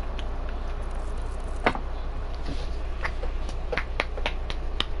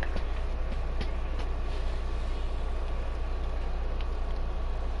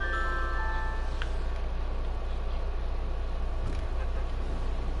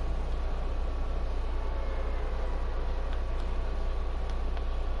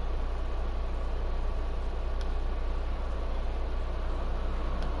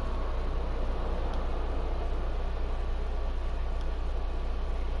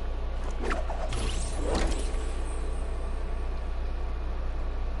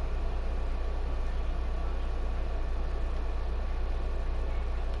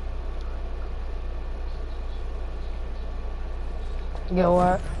 Get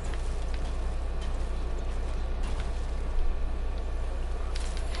what?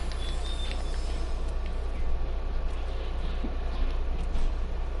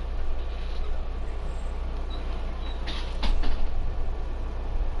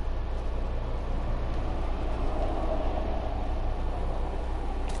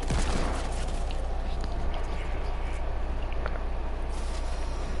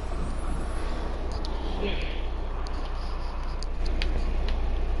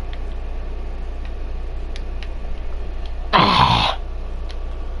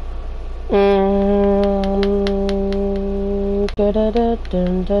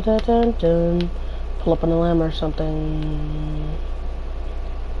 Dun. Pull up on a lamb or something.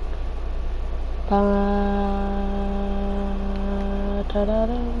 Da da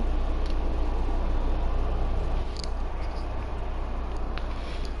da.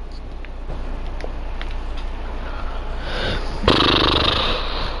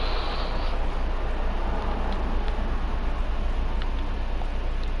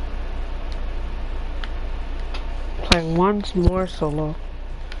 Playing once more solo.